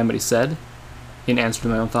 Calamity said, in answer to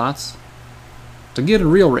my own thoughts. To get a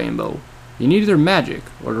real rainbow, you need either magic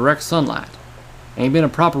or direct sunlight. Ain't been a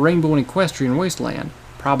proper rainbow in Equestrian wasteland,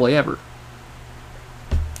 probably ever.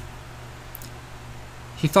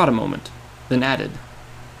 He thought a moment, then added,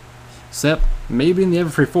 Except maybe in the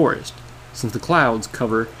Everfree Forest, since the clouds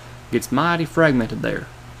cover gets mighty fragmented there.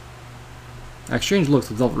 I exchanged looks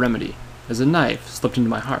with Velvet Remedy, as a knife slipped into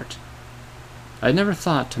my heart. I had never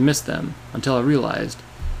thought to miss them until I realized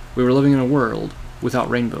we were living in a world without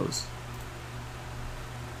rainbows.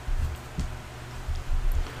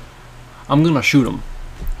 I'm gonna shoot him,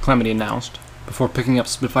 Calamity announced, before picking up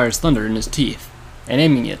Spitfire's thunder in his teeth and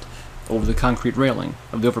aiming it over the concrete railing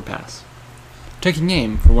of the overpass, taking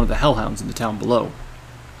aim for one of the hellhounds in the town below.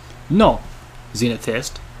 No, Zenith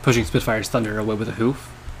hissed, pushing Spitfire's thunder away with a hoof.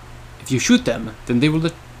 If you shoot them, then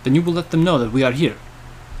you will let them know that we are here.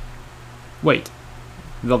 Wait,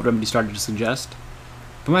 Velvet Remedy started to suggest,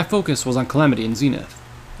 but my focus was on Calamity and Zenith,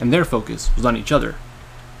 and their focus was on each other.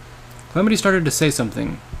 Calamity started to say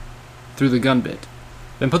something through the gun bit,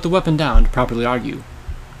 then put the weapon down to properly argue.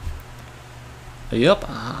 Yup,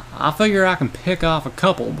 I figure I can pick off a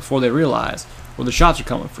couple before they realize where the shots are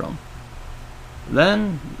coming from.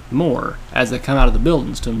 Then, more as they come out of the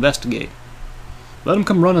buildings to investigate. Let them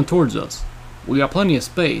come running towards us. We got plenty of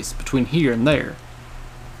space between here and there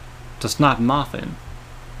to snipe them off in.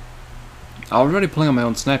 I was already pulling on my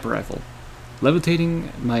own sniper rifle,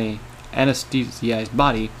 levitating my anesthetized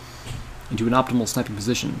body into an optimal sniping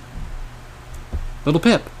position. Little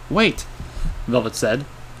Pip, wait, Velvet said,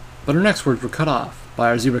 but her next words were cut off by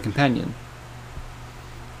our zebra companion.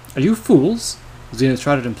 Are you fools? Zenith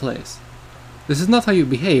trotted in place. This is not how you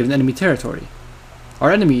behave in enemy territory.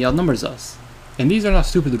 Our enemy outnumbers us, and these are not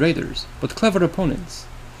stupid raiders, but clever opponents.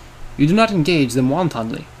 You do not engage them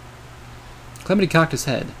wantonly. Calamity cocked his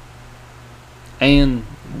head. And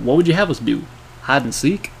what would you have us do? Hide and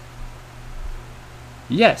seek?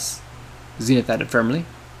 Yes, Zenith added firmly.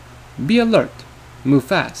 Be alert, move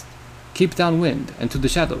fast, keep downwind and to the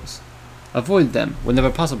shadows. Avoid them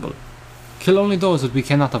whenever possible. Kill only those that we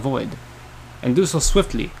cannot avoid, and do so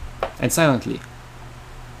swiftly and silently.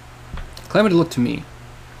 Calamity looked to me.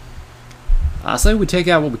 I say we take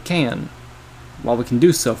out what we can, while we can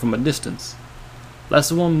do so from a distance.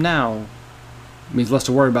 Less of them now means less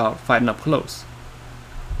to worry about fighting up close.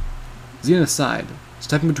 Zenith sighed,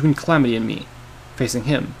 stepping between Calamity and me, facing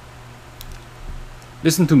him.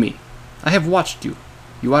 Listen to me. I have watched you.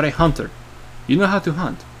 You are a hunter. You know how to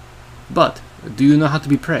hunt. But, do you know how to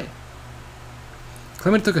be prey?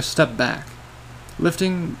 Calamity took a step back,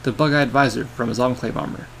 lifting the bug-eyed visor from his enclave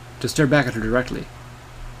armor, to stare back at her directly.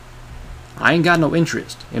 I ain't got no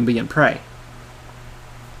interest in being prey.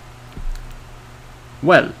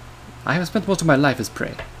 Well, I have spent most of my life as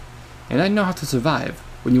prey, and I know how to survive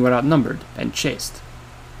when you are outnumbered and chased,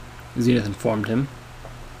 Zenith informed him.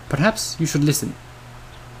 Perhaps you should listen.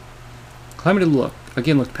 Calamity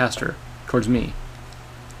looked past her, towards me.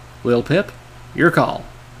 Lil Pip, your call.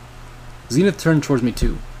 Zenith turned towards me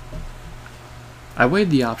too. I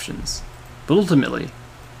weighed the options, but ultimately,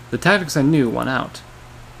 the tactics I knew won out.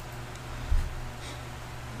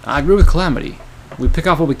 I agree with Calamity. We pick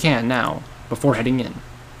off what we can now, before heading in.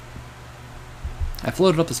 I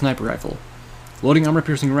floated up the sniper rifle, loading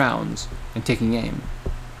armor-piercing rounds and taking aim.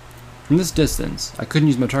 From this distance, I couldn't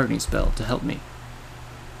use my targeting spell to help me,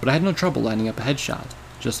 but I had no trouble lining up a headshot,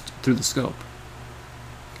 just through the scope.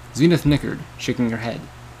 Zenith nickered, shaking her head.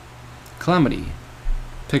 Calamity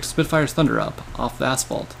picked Spitfire's thunder up off the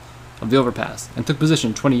asphalt of the overpass and took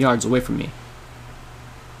position 20 yards away from me,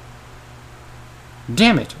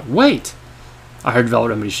 Damn it, wait! I heard Velvet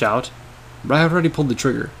Remedy shout, but I had already pulled the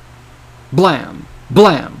trigger. Blam!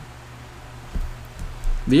 Blam!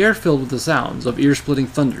 The air filled with the sounds of ear-splitting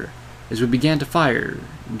thunder as we began to fire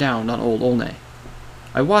down on old Olney.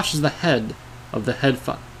 I watched as the head of the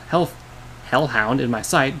hellhound in my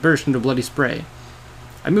sight burst into bloody spray.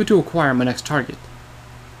 I moved to acquire my next target.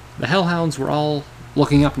 The hellhounds were all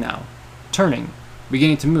looking up now, turning,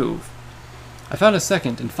 beginning to move. I found a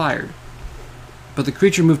second and fired, but the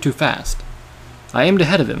creature moved too fast. I aimed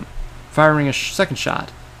ahead of him, firing a second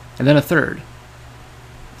shot, and then a third.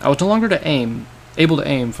 I was no longer able to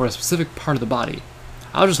aim for a specific part of the body.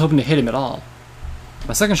 I was just hoping to hit him at all.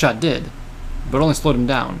 My second shot did, but only slowed him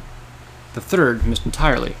down. The third missed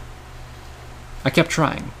entirely. I kept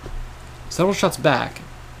trying. Several shots back,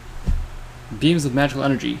 beams of magical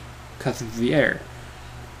energy cut through the air,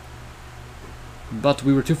 but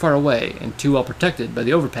we were too far away and too well protected by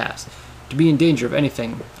the overpass to be in danger of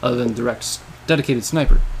anything other than direct, dedicated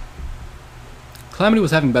sniper. Calamity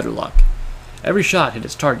was having better luck. Every shot hit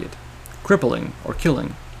its target, crippling or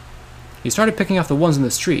killing. He started picking off the ones in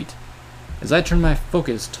the street, as I turned my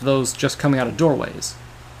focus to those just coming out of doorways.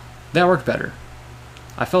 That worked better.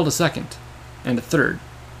 I felled a second, and a third.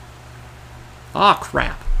 "Ah,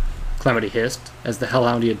 crap!" Calamity hissed, as the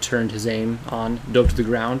hellhound he had turned his aim on dove to the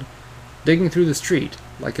ground, digging through the street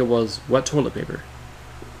like it was wet toilet paper.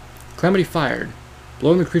 Calamity fired,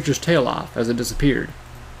 blowing the creature's tail off as it disappeared.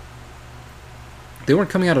 They weren't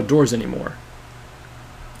coming out of doors anymore,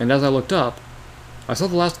 and as I looked up, I saw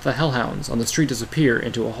the last of the hellhounds on the street disappear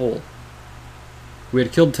into a hole. We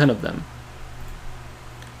had killed 10 of them.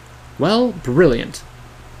 "Well, brilliant,"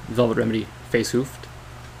 Velvet Remedy face-hoofed.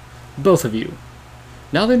 "Both of you.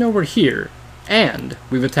 Now they know we're here, and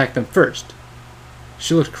we've attacked them first."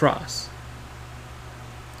 She looked cross.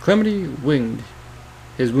 Calamity winged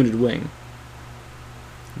his wounded wing.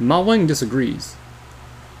 "My wing disagrees."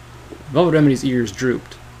 Velvet Remedy's ears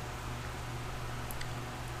drooped.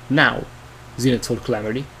 "Now," Zenith told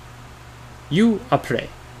Calamity, "you are prey.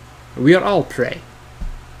 We are all prey."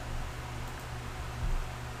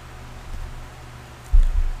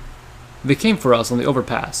 They came for us on the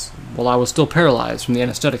overpass, while I was still paralyzed from the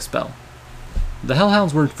anesthetic spell. The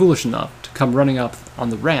hellhounds weren't foolish enough to come running up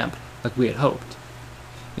on the ramp like we had hoped.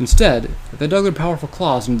 Instead, they dug their powerful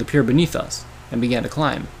claws into the pier beneath us and began to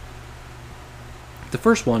climb. The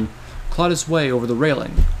first one clawed its way over the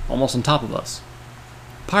railing, almost on top of us.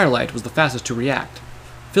 Pyrelite was the fastest to react,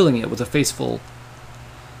 filling it with a faceful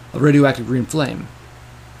of radioactive green flame.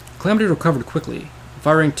 Calamity recovered quickly,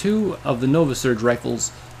 firing 2 of the Nova Surge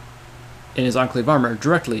rifles in his Enclave armor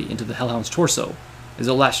directly into the hellhound's torso as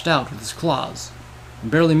it lashed out with his claws,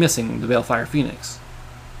 barely missing the Balefire Phoenix.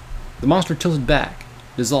 The monster tilted back,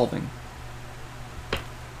 dissolving.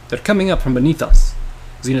 "They're coming up from beneath us,"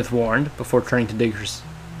 Zenith warned before turning to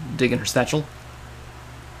dig in her satchel.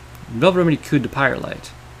 Velvet Remedy cooed to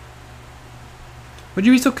Pyrelite. "Would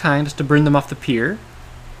you be so kind as to burn them off the pier?"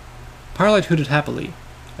 Pyrelite hooted happily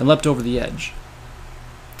and leapt over the edge.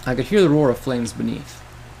 I could hear the roar of flames beneath.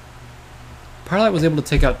 Pyrelite was able to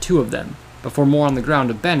take out 2 of them before more on the ground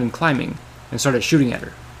abandoned climbing and started shooting at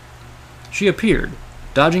her. She appeared,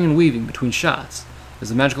 dodging and weaving between shots as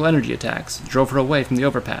the magical energy attacks drove her away from the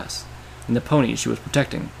overpass and the ponies she was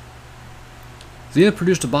protecting. Zenith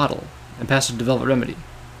produced a bottle and passed it to Velvet Remedy.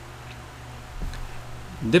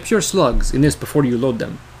 "Dip your slugs in this before you load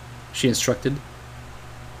them," she instructed.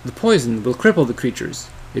 "The poison will cripple the creatures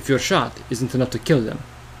if your shot isn't enough to kill them."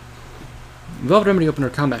 Velvet Remedy opened her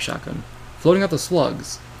combat shotgun, floating out the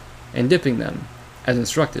slugs and dipping them as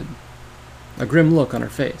instructed, a grim look on her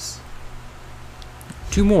face.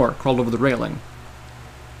 2 more crawled over the railing.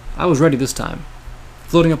 I was ready this time,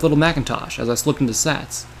 floating up Little Macintosh as I slipped into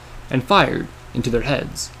sats and fired into their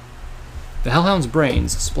heads. The hellhound's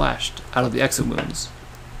brains splashed out of the exit wounds.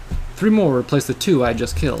 3 more replaced the 2 I had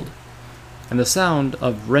just killed, and the sound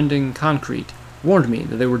of rending concrete warned me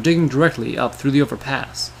that they were digging directly up through the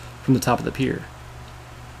overpass from the top of the pier.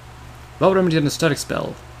 Velvet Remedy had an aesthetic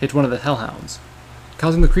spell hit one of the hellhounds,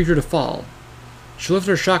 causing the creature to fall. She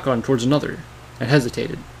lifted her shotgun towards another and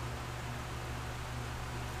hesitated.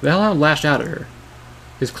 The hellhound lashed out at her,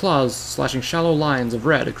 his claws slashing shallow lines of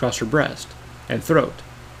red across her breast and throat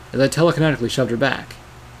as I telekinetically shoved her back.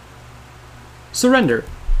 "Surrender,"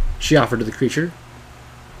 she offered to the creature.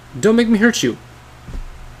 "Don't make me hurt you."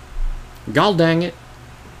 "Gol dang it,"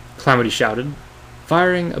 Calamity shouted,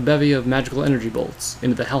 firing a bevy of magical energy bolts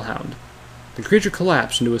into the hellhound. The creature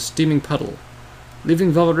collapsed into a steaming puddle,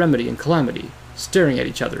 leaving Velvet Remedy and Calamity staring at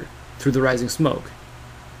each other through the rising smoke.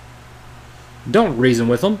 "Don't reason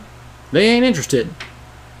with them. They ain't interested."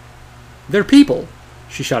 "They're people,"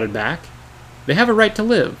 she shouted back. They have a right to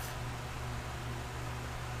live.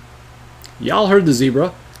 Y'all heard the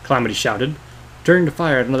zebra, Calamity shouted, turning to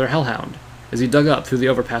fire at another hellhound as he dug up through the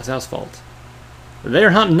overpass asphalt.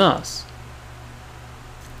 They're hunting us.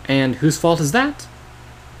 And whose fault is that?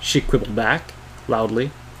 She quibbled back,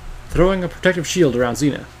 loudly, throwing a protective shield around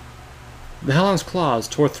Zenith. The hellhound's claws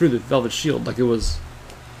tore through the velvet shield like it was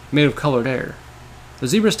made of colored air. The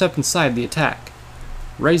zebra stepped inside the attack,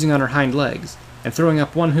 raising on her hind legs and throwing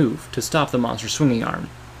up one hoof to stop the monster's swinging arm,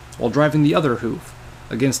 while driving the other hoof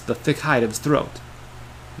against the thick hide of his throat.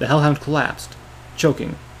 The hellhound collapsed,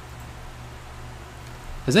 choking.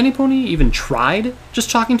 Has any pony even tried just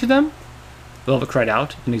talking to them? Velvet cried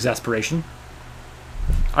out in exasperation.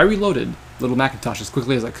 I reloaded Little Macintosh as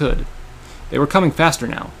quickly as I could. They were coming faster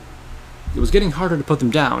now. It was getting harder to put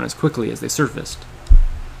them down as quickly as they surfaced,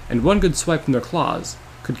 and one good swipe from their claws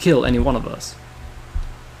could kill any one of us.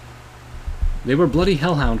 They were bloody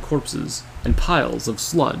hellhound corpses and piles of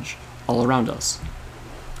sludge all around us.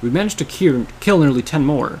 We managed to kill nearly 10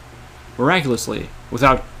 more, miraculously,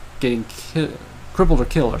 without getting crippled or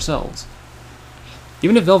killed ourselves.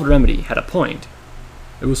 Even if Velvet Remedy had a point,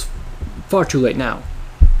 it was far too late now.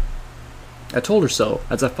 I told her so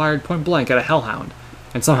as I fired point blank at a hellhound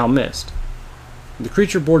and somehow missed. The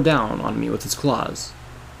creature bore down on me with its claws.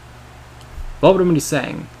 Velvet Remedy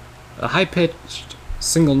sang, a high-pitched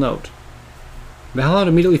single note. The hellhound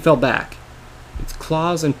immediately fell back, its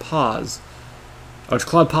clawed paws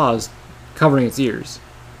covering its ears.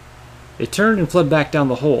 It turned and fled back down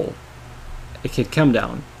the hole it had come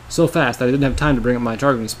down, so fast that I didn't have time to bring up my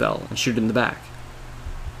targeting spell and shoot it in the back.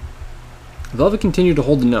 Velvet continued to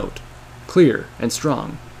hold the note, clear and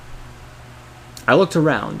strong. I looked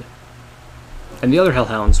around, and the other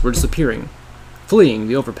hellhounds were disappearing, fleeing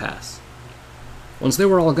the overpass. Once they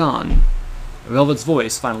were all gone, Velvet's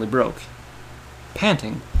voice finally broke.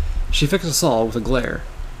 Panting, she fixed us all with a glare.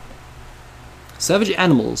 Savage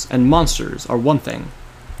animals and monsters are one thing,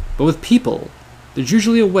 but with people, there's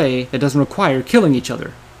usually a way that doesn't require killing each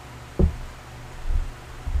other.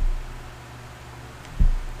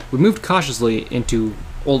 We moved cautiously into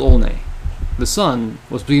Old Olney. The sun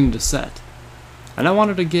was beginning to set, and I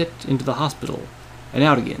wanted to get into the hospital and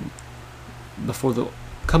out again before the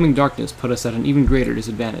coming darkness put us at an even greater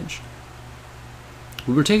disadvantage.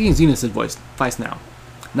 We were taking Zenith's advice now,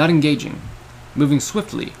 not engaging, moving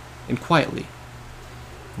swiftly and quietly.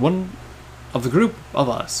 One of the group of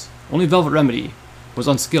us, only Velvet Remedy, was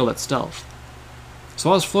unskilled at stealth, so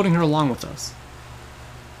I was floating her along with us.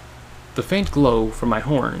 The faint glow from my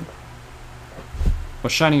horn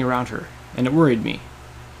was shining around her, and it worried me.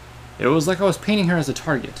 It was like I was painting her as a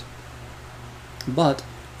target. But,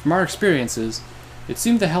 from our experiences, it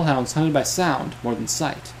seemed the hellhounds hunted by sound more than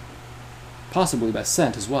sight, possibly by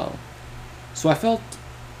scent as well, so I felt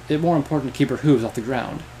it more important to keep her hooves off the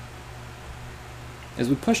ground. As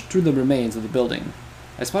we pushed through the remains of the building,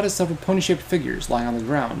 I spotted several pony-shaped figures lying on the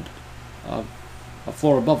ground, a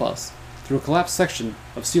floor above us, through a collapsed section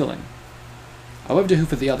of ceiling. I waved a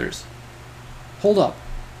hoof at the others. Hold up,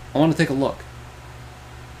 I want to take a look.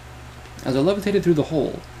 As I levitated through the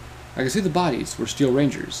hole, I could see the bodies were Steel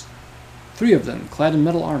Rangers, 3 of them clad in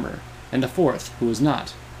metal armor, and a 4th who was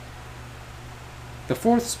not. The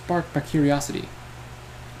 4th sparked my curiosity.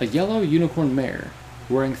 A yellow unicorn mare,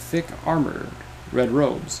 wearing thick armored red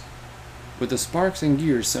robes, with the sparks and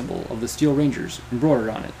gears symbol of the Steel Rangers embroidered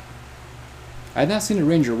on it. I had not seen a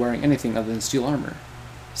ranger wearing anything other than steel armor,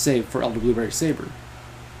 save for Elder Blueberry Saber.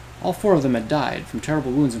 All 4 of them had died from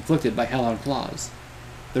terrible wounds inflicted by hellhound claws.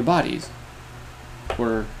 Their bodies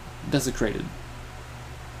were desecrated.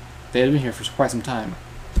 They had been here for quite some time.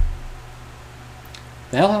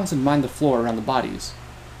 The hellhounds had mined the floor around the bodies,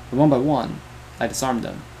 and one by one, I disarmed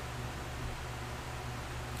them.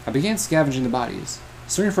 I began scavenging the bodies,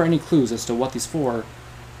 searching for any clues as to what these 4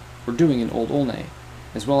 were doing in Old Olney,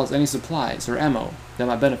 as well as any supplies or ammo that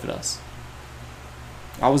might benefit us.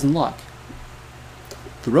 I was in luck.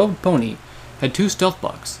 The robed pony had 2 stealth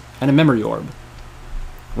bucks and a memory orb.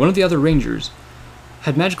 One of the other rangers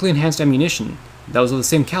had magically enhanced ammunition that was of the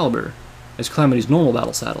same caliber as Calamity's normal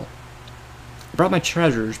battle saddle. I brought my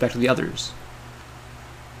treasures back to the others.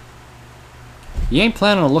 You ain't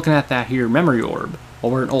planning on looking at that here memory orb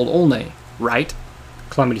while we're in Old Olney, right?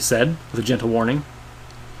 Calamity said, with a gentle warning.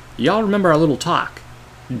 Y'all remember our little talk,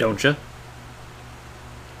 don't ya?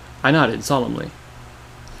 I nodded solemnly.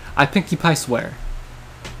 I pinky pie swear.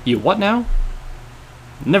 You what now?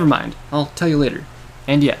 Never mind, I'll tell you later.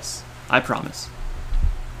 And yes, I promise.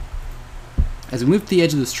 As we moved to the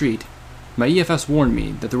edge of the street, my EFS warned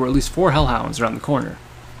me that there were at least 4 hellhounds around the corner.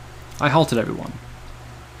 I halted everyone.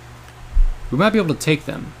 We might be able to take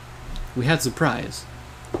them. We had surprise.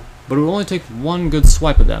 But it would only take one good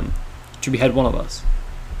swipe of them to behead one of us.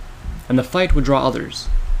 And the fight would draw others.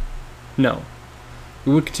 No.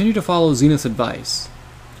 We would continue to follow Zenith's advice.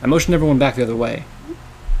 I motioned everyone back the other way.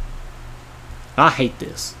 I hate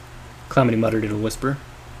this, Calamity muttered in a whisper.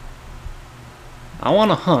 I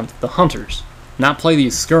want to hunt the hunters, not play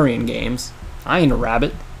these scurrying games. I ain't a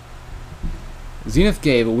rabbit. Zenith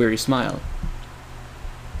gave a weary smile.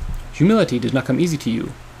 Humility does not come easy to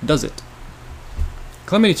you, does it?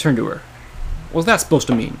 Calamity turned to her. What's that supposed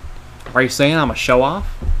to mean? Are you saying I'm a show-off?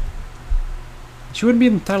 She wouldn't be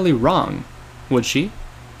entirely wrong, would she?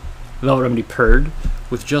 Velvet Remedy purred,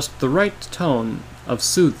 with just the right tone of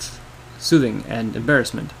soothing and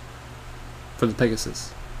embarrassment for the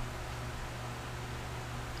Pegasus.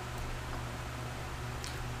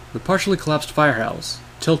 The partially collapsed firehouse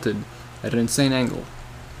tilted at an insane angle,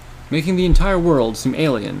 making the entire world seem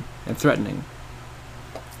alien and threatening.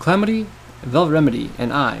 Calamity, Velvet Remedy,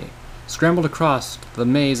 and I scrambled across the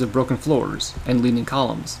maze of broken floors and leaning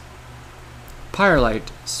columns.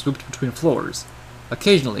 Firelight swooped between floors,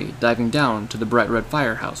 occasionally diving down to the bright red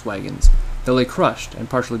firehouse wagons that lay crushed and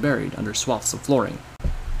partially buried under swaths of flooring.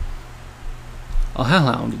 A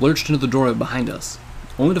hellhound lurched into the doorway behind us,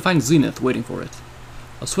 only to find Zenith waiting for it.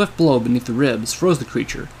 A swift blow beneath the ribs froze the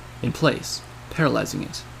creature in place, paralyzing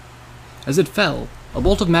it. As it fell, a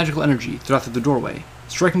bolt of magical energy threw out through the doorway,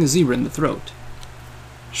 striking the zebra in the throat.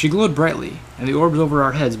 She glowed brightly, and the orbs over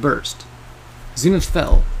our heads burst. Zenith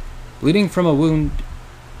fell, bleeding from a wound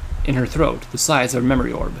in her throat the size of a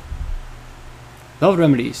memory orb. Velvet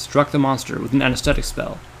Remedy struck the monster with an anesthetic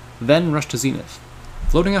spell, then rushed to Zenith,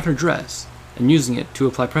 floating out her dress and using it to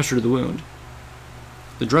apply pressure to the wound.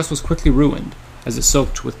 The dress was quickly ruined as it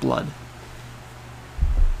soaked with blood.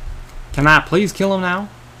 Can I please kill him now?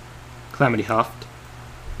 Calamity huffed.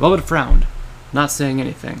 Velvet frowned, not saying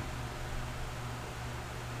anything.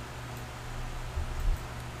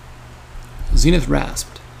 Zenith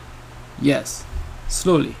rasped. Yes,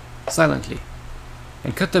 slowly, silently,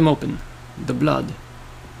 and cut them open. The blood.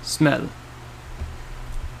 Smell.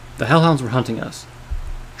 The hellhounds were hunting us,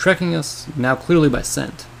 tracking us now clearly by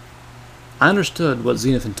scent. I understood what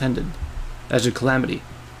Zenith intended, as did Calamity.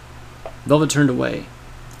 Velvet turned away,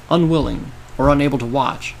 unwilling or unable to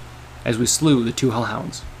watch as we slew the two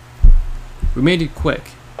hellhounds. We made it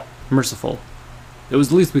quick, merciful. It was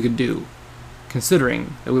the least we could do,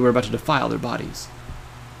 considering that we were about to defile their bodies.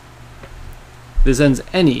 This ends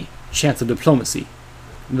any chance of diplomacy,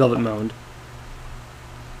 Velvet moaned.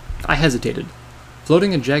 I hesitated,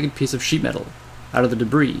 floating a jagged piece of sheet metal out of the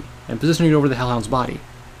debris and positioning it over the hellhound's body.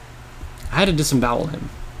 I had to disembowel him,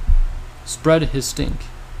 spread his stink,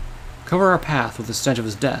 cover our path with the stench of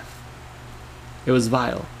his death. It was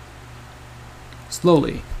vile.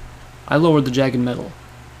 Slowly, I lowered the jagged metal,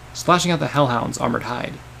 splashing out the hellhound's armored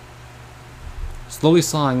hide, slowly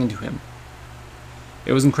sawing into him.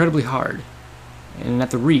 It was incredibly hard, and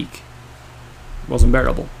at the reek was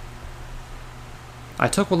unbearable. I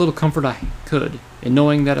took what little comfort I could in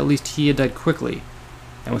knowing that at least he had died quickly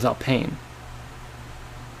and without pain.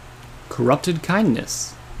 Corrupted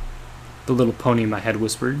kindness, the little pony in my head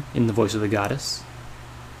whispered in the voice of the goddess.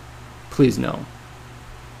 Please no.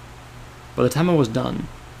 By the time I was done,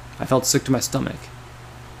 I felt sick to my stomach.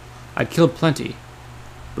 I'd killed plenty,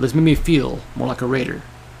 but this made me feel more like a raider.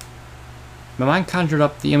 My mind conjured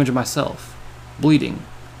up the image of myself, bleeding,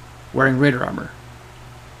 wearing raider armor.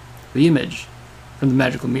 The image from the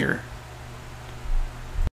magical mirror.